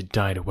moan in which it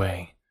died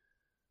away.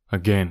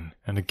 Again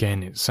and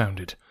again it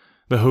sounded,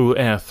 the whole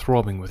air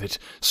throbbing with it,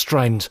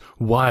 strident,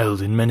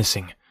 wild, and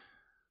menacing.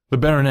 The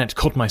baronet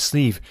caught my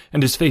sleeve,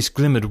 and his face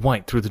glimmered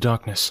white through the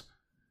darkness.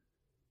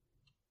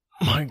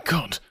 "My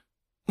God,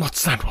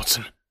 what's that,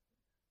 Watson?"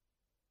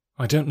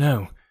 "I don't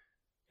know.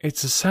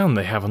 It's a sound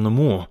they have on the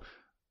moor.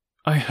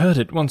 I heard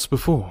it once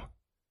before."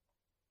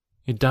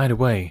 It died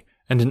away,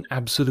 and an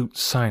absolute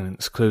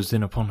silence closed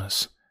in upon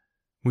us.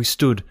 We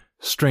stood,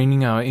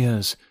 straining our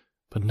ears,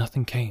 but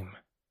nothing came.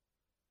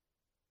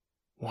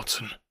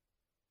 "Watson,"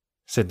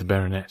 said the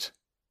baronet,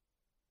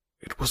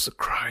 "it was the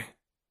cry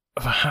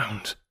of a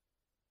hound."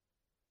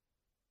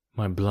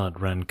 My blood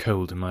ran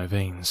cold in my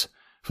veins,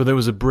 for there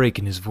was a break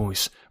in his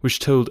voice which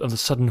told of the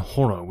sudden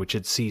horror which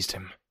had seized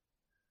him.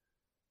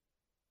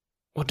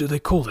 "What do they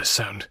call this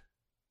sound?"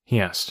 he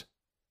asked.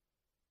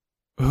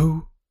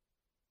 "Who?"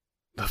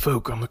 "The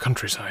folk on the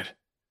countryside."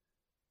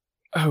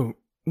 "Oh,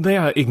 they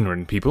are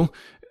ignorant people.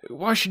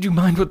 Why should you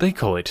mind what they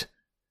call it?"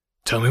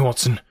 "Tell me,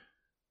 Watson,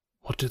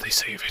 what do they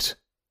say of it?"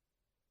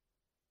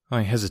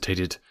 I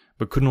hesitated,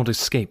 but could not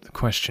escape the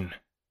question.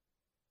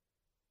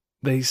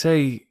 "They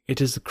say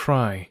it is the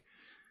cry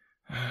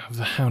of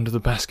the Hound of the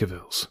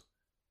Baskervilles."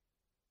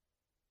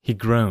 He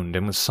groaned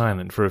and was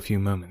silent for a few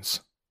moments.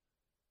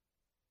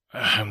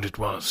 "A hound it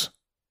was,"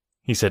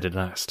 he said at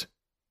last.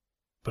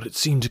 "But it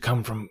seemed to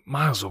come from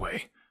miles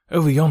away,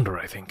 over yonder,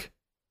 I think."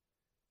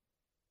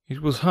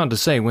 "It was hard to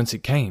say whence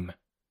it came."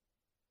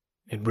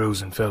 "It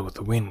rose and fell with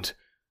the wind.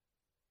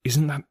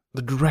 Isn't that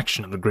the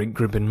direction of the great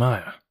Grimpen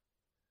Mire?"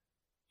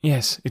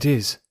 "Yes, it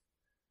is."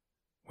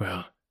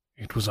 "Well,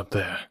 it was up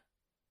there.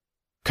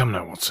 Come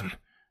now, Watson,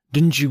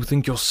 didn't you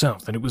think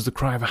yourself that it was the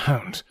cry of a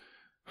hound?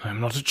 I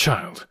am not a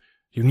child.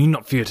 You need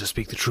not fear to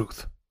speak the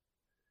truth."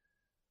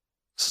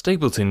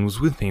 "Stapleton was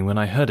with me when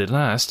I heard it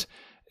last.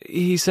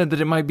 He said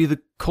that it might be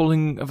the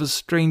calling of a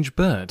strange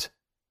bird."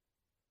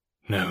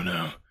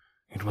 No,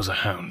 it was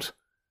a hound.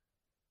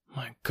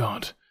 My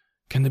God,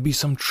 Can there be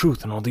some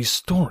truth in all these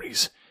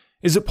stories?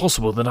 Is it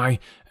possible that I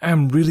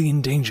am really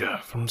in danger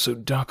from so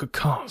dark a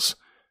cause?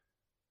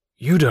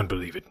 You don't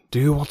believe it, do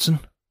you, Watson?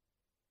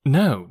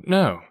 No.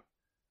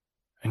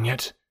 And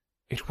yet,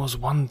 it was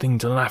one thing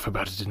to laugh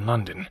about it in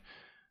London,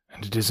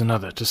 and it is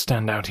another to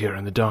stand out here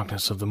in the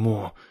darkness of the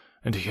moor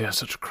and to hear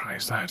such a cry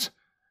as that.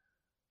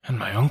 And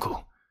my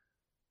uncle.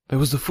 There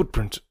was the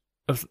footprint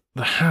of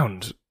the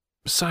hound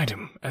beside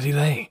him as he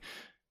lay.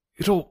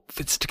 It all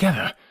fits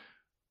together.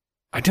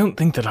 I don't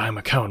think that I am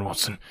a coward,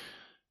 Watson,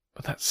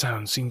 but that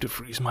sound seemed to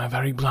freeze my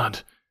very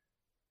blood.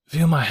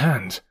 Feel my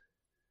hand.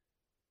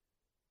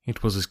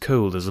 It was as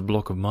cold as a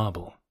block of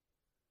marble.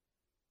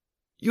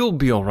 You'll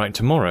be all right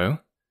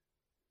tomorrow.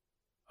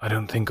 I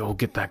don't think I'll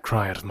get that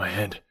cry out of my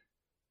head.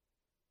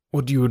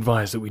 What do you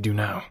advise that we do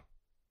now?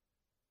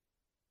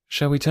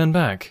 Shall we turn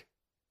back?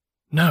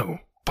 No,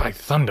 by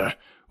thunder!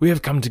 We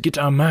have come to get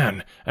our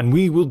man, and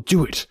we will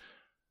do it.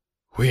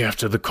 We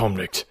after the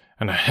convict,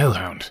 and a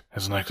hellhound,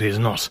 as likely as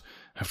not,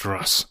 after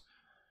us.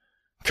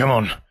 Come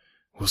on,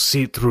 we'll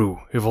see it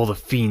through if all the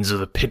fiends of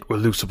the pit were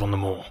loose upon the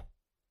moor.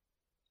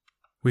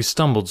 We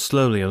stumbled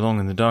slowly along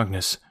in the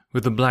darkness,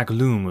 with the black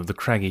loom of the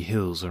craggy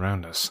hills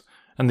around us,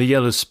 and the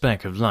yellow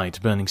speck of light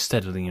burning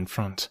steadily in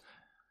front.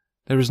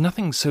 There is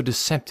nothing so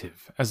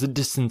deceptive as the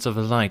distance of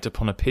a light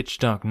upon a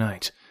pitch-dark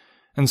night,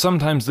 and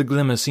sometimes the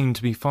glimmer seemed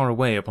to be far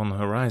away upon the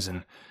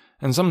horizon,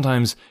 and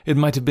sometimes it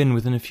might have been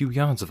within a few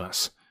yards of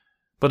us.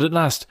 But at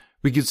last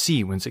we could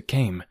see whence it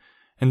came,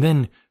 and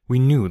then we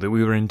knew that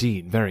we were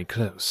indeed very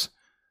close.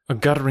 A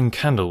guttering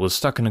candle was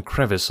stuck in a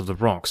crevice of the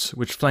rocks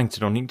which flanked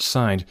it on each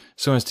side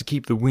so as to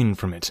keep the wind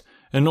from it,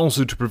 and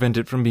also to prevent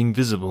it from being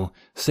visible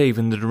save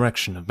in the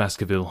direction of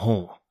Baskerville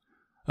Hall.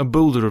 A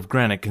boulder of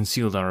granite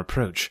concealed our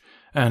approach,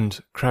 and,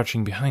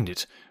 crouching behind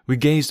it, we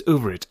gazed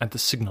over it at the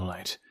signal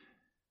light.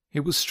 It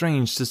was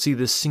strange to see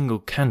this single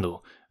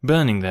candle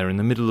burning there in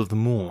the middle of the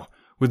moor,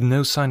 with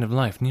no sign of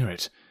life near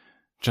it,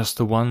 just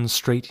the one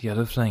straight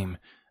yellow flame,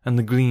 and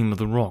the gleam of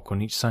the rock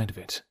on each side of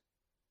it.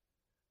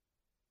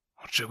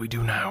 "What shall we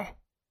do now?"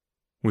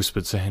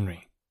 whispered Sir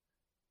Henry.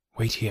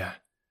 "Wait here.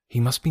 He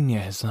must be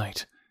near his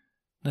light.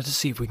 Let us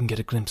see if we can get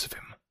a glimpse of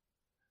him."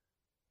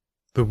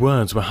 The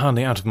words were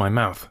hardly out of my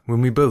mouth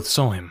when we both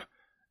saw him.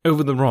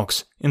 Over the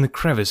rocks, in the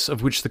crevice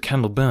of which the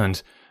candle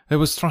burned, there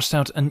was thrust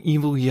out an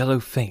evil yellow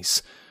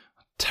face,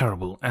 a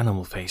terrible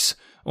animal face,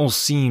 all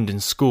seamed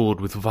and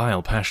scored with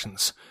vile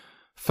passions.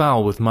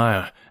 Foul with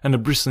mire, and a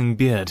bristling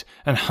beard,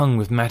 and hung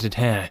with matted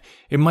hair,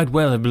 it might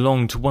well have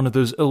belonged to one of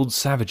those old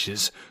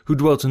savages who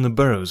dwelt in the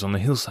burrows on the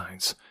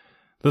hillsides.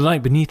 The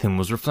light beneath him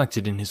was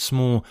reflected in his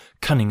small,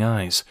 cunning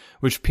eyes,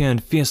 which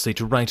peered fiercely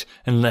to right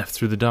and left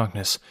through the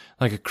darkness,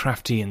 like a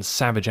crafty and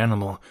savage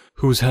animal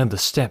who has heard the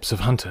steps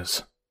of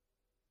hunters.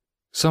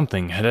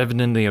 Something had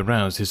evidently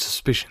aroused his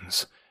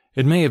suspicions.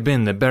 It may have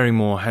been that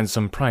Barrymore had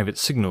some private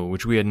signal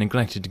which we had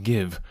neglected to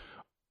give,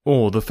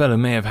 or the fellow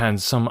may have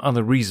had some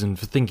other reason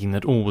for thinking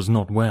that all was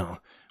not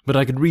well, but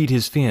I could read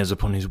his fears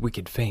upon his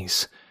wicked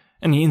face.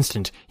 Any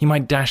instant he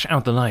might dash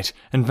out the light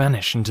and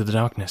vanish into the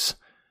darkness.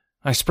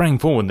 I sprang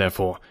forward,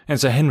 therefore, and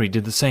Sir Henry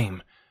did the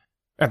same.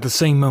 At the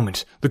same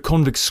moment, the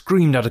convict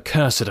screamed out a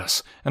curse at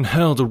us, and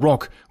hurled a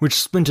rock which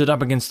splintered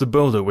up against the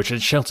boulder which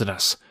had sheltered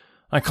us.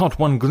 I caught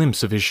one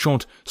glimpse of his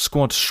short,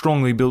 squat,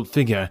 strongly built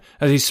figure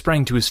as he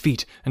sprang to his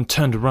feet and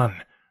turned to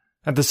run.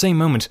 At the same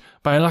moment,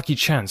 by a lucky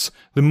chance,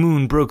 the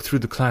moon broke through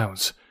the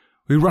clouds.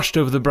 We rushed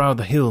over the brow of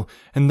the hill,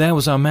 and there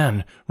was our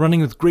man,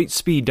 running with great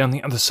speed down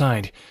the other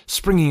side,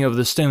 springing over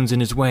the stones in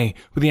his way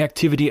with the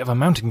activity of a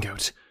mountain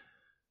goat.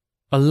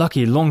 A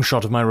lucky long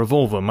shot of my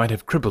revolver might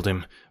have crippled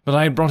him, but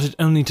I had brought it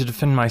only to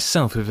defend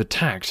myself if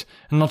attacked,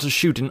 and not to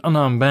shoot an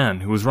unarmed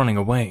man who was running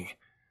away.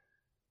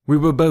 We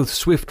were both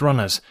swift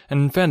runners,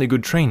 and in fairly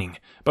good training,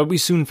 but we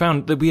soon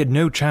found that we had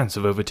no chance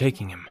of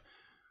overtaking him.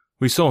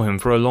 We saw him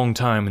for a long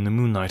time in the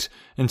moonlight,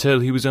 until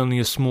he was only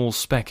a small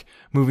speck,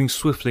 moving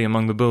swiftly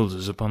among the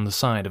boulders upon the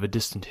side of a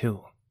distant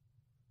hill.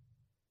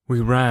 We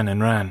ran and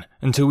ran,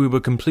 until we were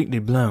completely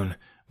blown,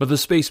 but the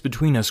space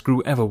between us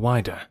grew ever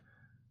wider.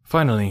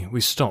 Finally we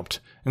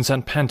stopped, and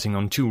sat panting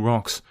on two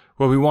rocks,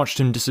 while we watched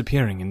him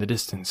disappearing in the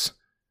distance.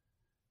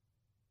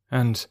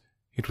 And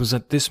it was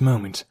at this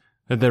moment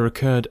that there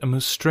occurred a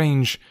most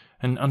strange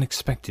and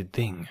unexpected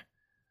thing.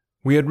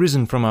 We had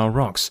risen from our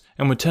rocks,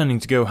 and were turning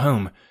to go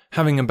home,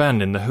 having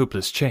abandoned the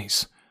hopeless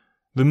chase.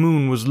 The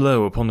moon was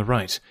low upon the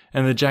right,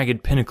 and the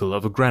jagged pinnacle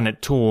of a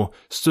granite tor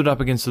stood up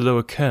against the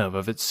lower curve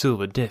of its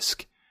silver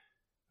disk.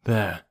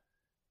 There,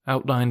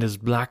 outlined as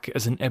black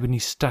as an ebony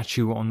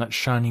statue on that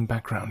shining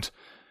background,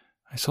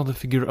 I saw the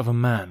figure of a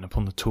man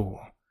upon the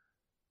tor.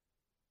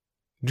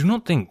 Do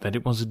not think that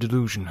it was a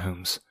delusion,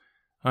 Holmes.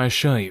 I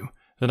assure you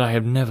that I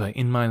have never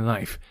in my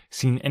life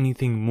seen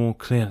anything more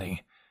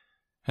clearly.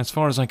 As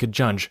far as I could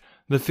judge,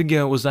 the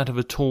figure was that of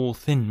a tall,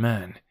 thin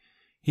man.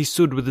 He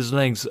stood with his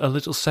legs a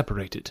little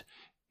separated,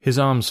 his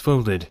arms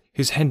folded,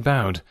 his head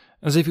bowed,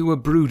 as if he were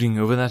brooding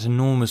over that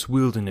enormous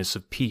wilderness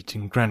of peat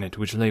and granite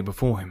which lay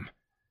before him.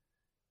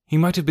 He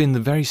might have been the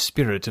very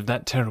spirit of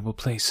that terrible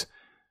place.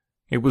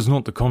 It was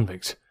not the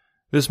convict.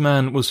 This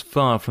man was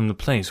far from the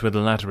place where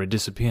the latter had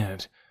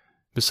disappeared.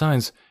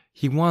 Besides,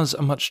 he was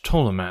a much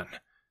taller man.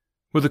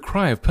 With a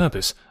cry of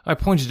purpose, I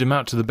pointed him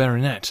out to the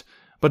baronet,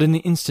 but in the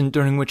instant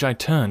during which I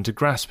turned to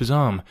grasp his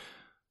arm,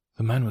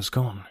 the man was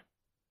gone.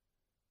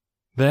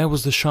 There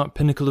was the sharp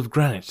pinnacle of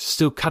granite,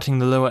 still cutting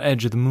the lower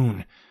edge of the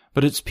moon,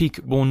 but its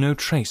peak bore no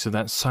trace of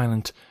that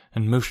silent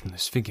and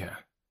motionless figure.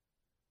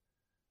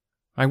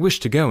 I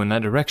wished to go in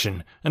that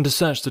direction, and to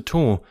search the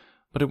tor,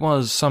 but it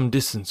was some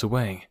distance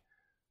away.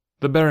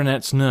 The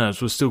baronet's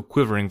nerves were still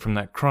quivering from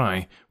that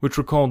cry, which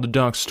recalled the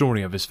dark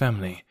story of his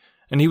family,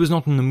 and he was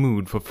not in the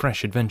mood for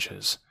fresh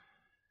adventures.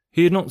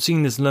 He had not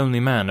seen this lonely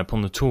man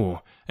upon the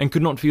tor, and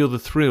could not feel the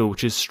thrill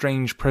which his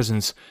strange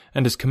presence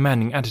and his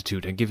commanding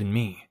attitude had given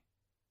me.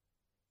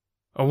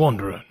 "A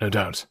wanderer, no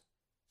doubt,"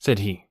 said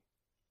he.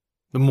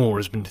 "The moor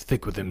has been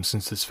thick with him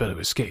since this fellow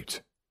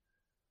escaped."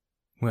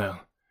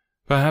 Well,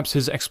 perhaps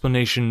his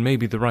explanation may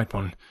be the right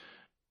one,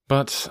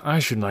 but I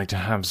should like to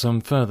have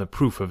some further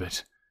proof of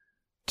it.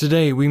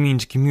 Today we mean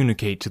to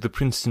communicate to the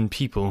Princeton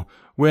people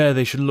where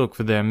they should look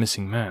for their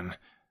missing man.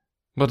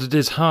 But it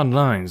is hard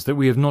lines that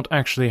we have not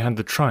actually had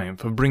the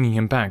triumph of bringing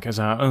him back as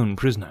our own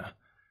prisoner.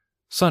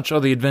 Such are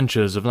the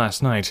adventures of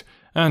last night,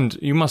 and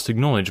you must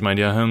acknowledge, my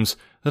dear Holmes,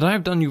 that I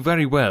have done you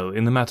very well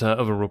in the matter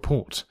of a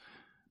report.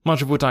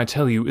 Much of what I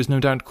tell you is no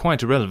doubt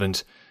quite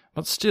irrelevant,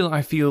 but still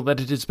I feel that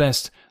it is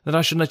best that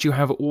I should let you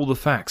have all the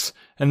facts,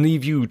 and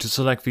leave you to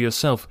select for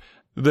yourself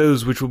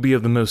those which will be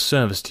of the most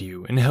service to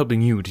you in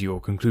helping you to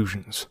your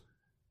conclusions.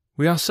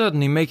 We are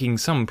certainly making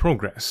some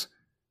progress.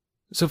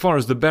 So far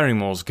as the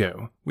Barrymores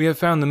go, we have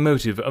found the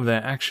motive of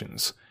their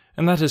actions,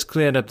 and that has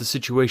cleared up the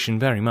situation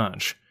very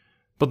much.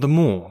 But the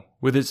moor,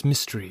 with its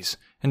mysteries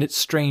and its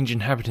strange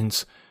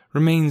inhabitants,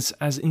 remains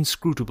as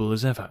inscrutable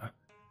as ever.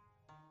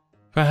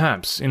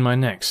 Perhaps, in my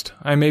next,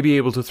 I may be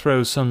able to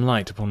throw some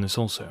light upon this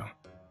also.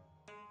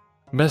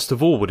 Best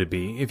of all would it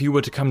be if you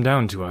were to come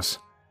down to us.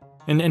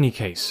 In any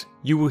case,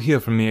 you will hear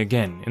from me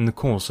again in the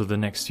course of the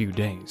next few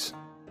days.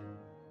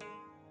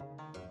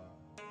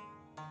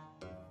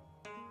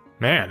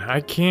 Man, I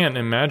can't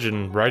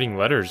imagine writing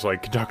letters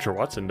like Dr.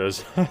 Watson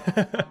does.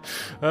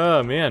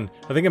 Oh man,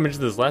 I think I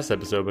mentioned this last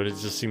episode, but it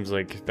just seems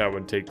like that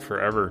would take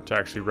forever to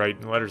actually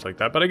write letters like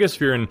that. But I guess if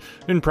you're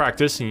in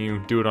practice and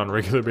you do it on a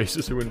regular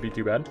basis, it wouldn't be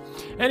too bad.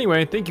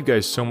 Anyway, thank you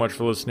guys so much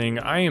for listening.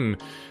 I've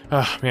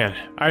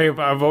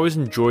always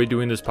enjoyed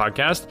doing this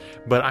podcast,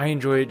 but I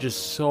enjoy it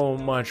just so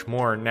much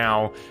more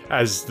now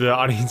as the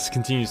audience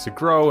continues to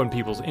grow and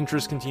people's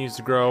interest continues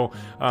to grow.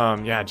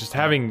 Just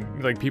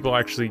having like people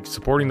actually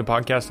supporting the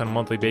podcast on a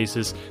monthly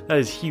basis, that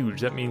is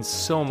huge. That means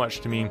so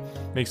much to me,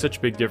 makes such a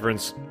big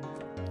difference.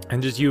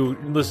 And just you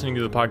listening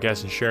to the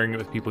podcast and sharing it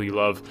with people you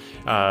love,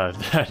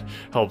 that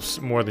helps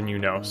more than you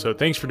know. So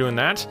thanks for doing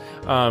that.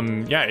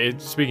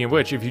 Speaking of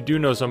which, if you do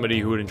know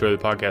somebody who would enjoy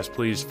the podcast,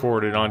 please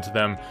forward it on to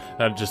them.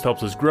 That just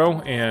helps us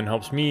grow and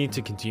helps me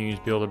to continue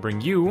to be able to bring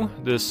you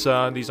these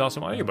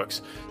awesome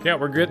audiobooks. Yeah,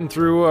 we're getting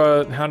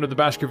through Hound of the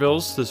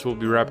Baskervilles. This will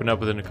be wrapping up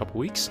within a couple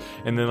weeks.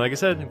 And then, like I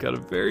said, I've got a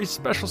very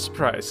special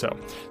surprise. So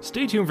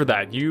stay tuned for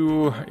that.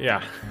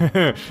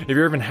 If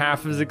you're even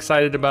half as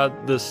excited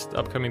about this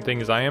upcoming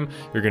thing as I am,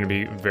 you're going to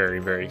be very,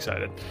 very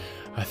excited.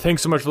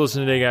 Thanks so much for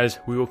listening today, guys.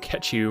 We will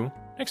catch you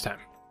next time.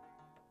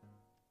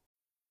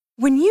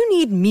 When you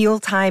need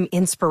mealtime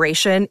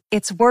inspiration,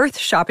 it's worth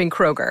shopping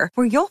Kroger,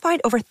 where you'll find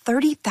over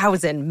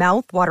 30,000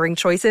 mouth-watering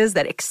choices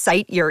that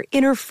excite your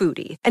inner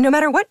foodie. And no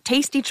matter what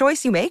tasty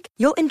choice you make,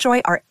 you'll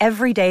enjoy our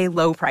everyday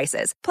low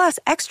prices, plus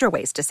extra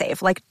ways to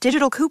save, like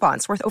digital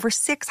coupons worth over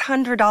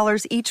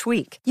 $600 each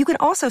week. You can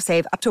also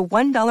save up to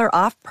 $1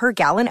 off per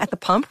gallon at the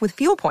pump with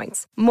fuel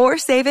points. More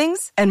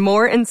savings and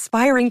more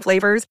inspiring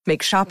flavors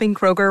make shopping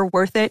Kroger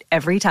worth it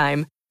every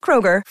time.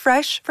 Kroger,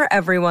 fresh for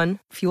everyone.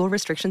 Fuel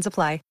restrictions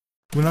apply.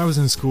 When I was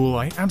in school,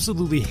 I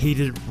absolutely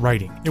hated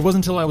writing. It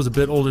wasn't until I was a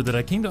bit older that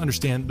I came to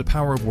understand the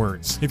power of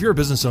words. If you're a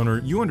business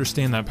owner, you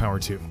understand that power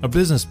too. A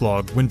business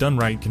blog, when done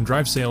right, can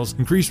drive sales,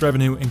 increase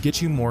revenue, and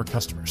get you more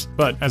customers.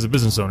 But as a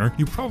business owner,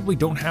 you probably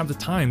don't have the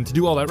time to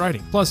do all that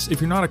writing. Plus, if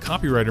you're not a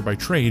copywriter by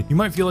trade, you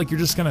might feel like you're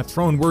just kind of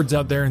throwing words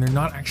out there and they're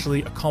not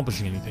actually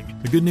accomplishing anything.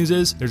 The good news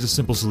is, there's a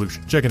simple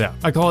solution. Check it out.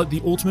 I call it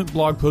the Ultimate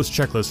Blog Post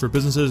Checklist for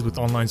businesses with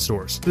online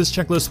stores. This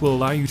checklist will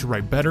allow you to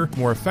write better,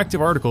 more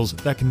effective articles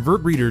that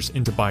convert readers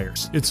into buyers.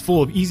 It's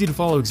full of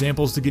easy-to-follow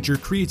examples to get your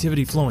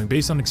creativity flowing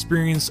based on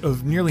experience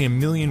of nearly 1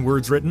 million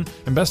words written,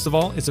 and best of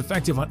all, it's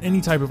effective on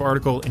any type of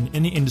article in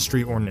any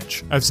industry or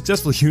niche. I've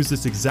successfully used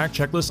this exact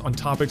checklist on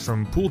topics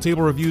from pool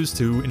table reviews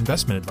to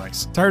investment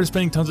advice. Tired of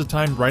spending tons of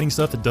time writing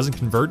stuff that doesn't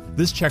convert?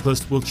 This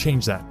checklist will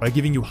change that by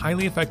giving you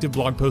highly effective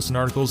blog posts and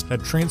articles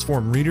that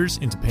transform readers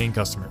into paying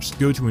customers.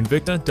 Go to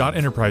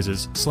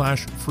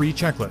invicta.enterprises/free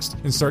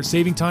checklist and start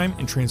saving time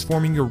and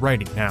transforming your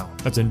writing now.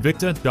 That's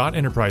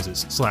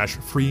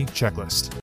invicta.enterprises/free checklist.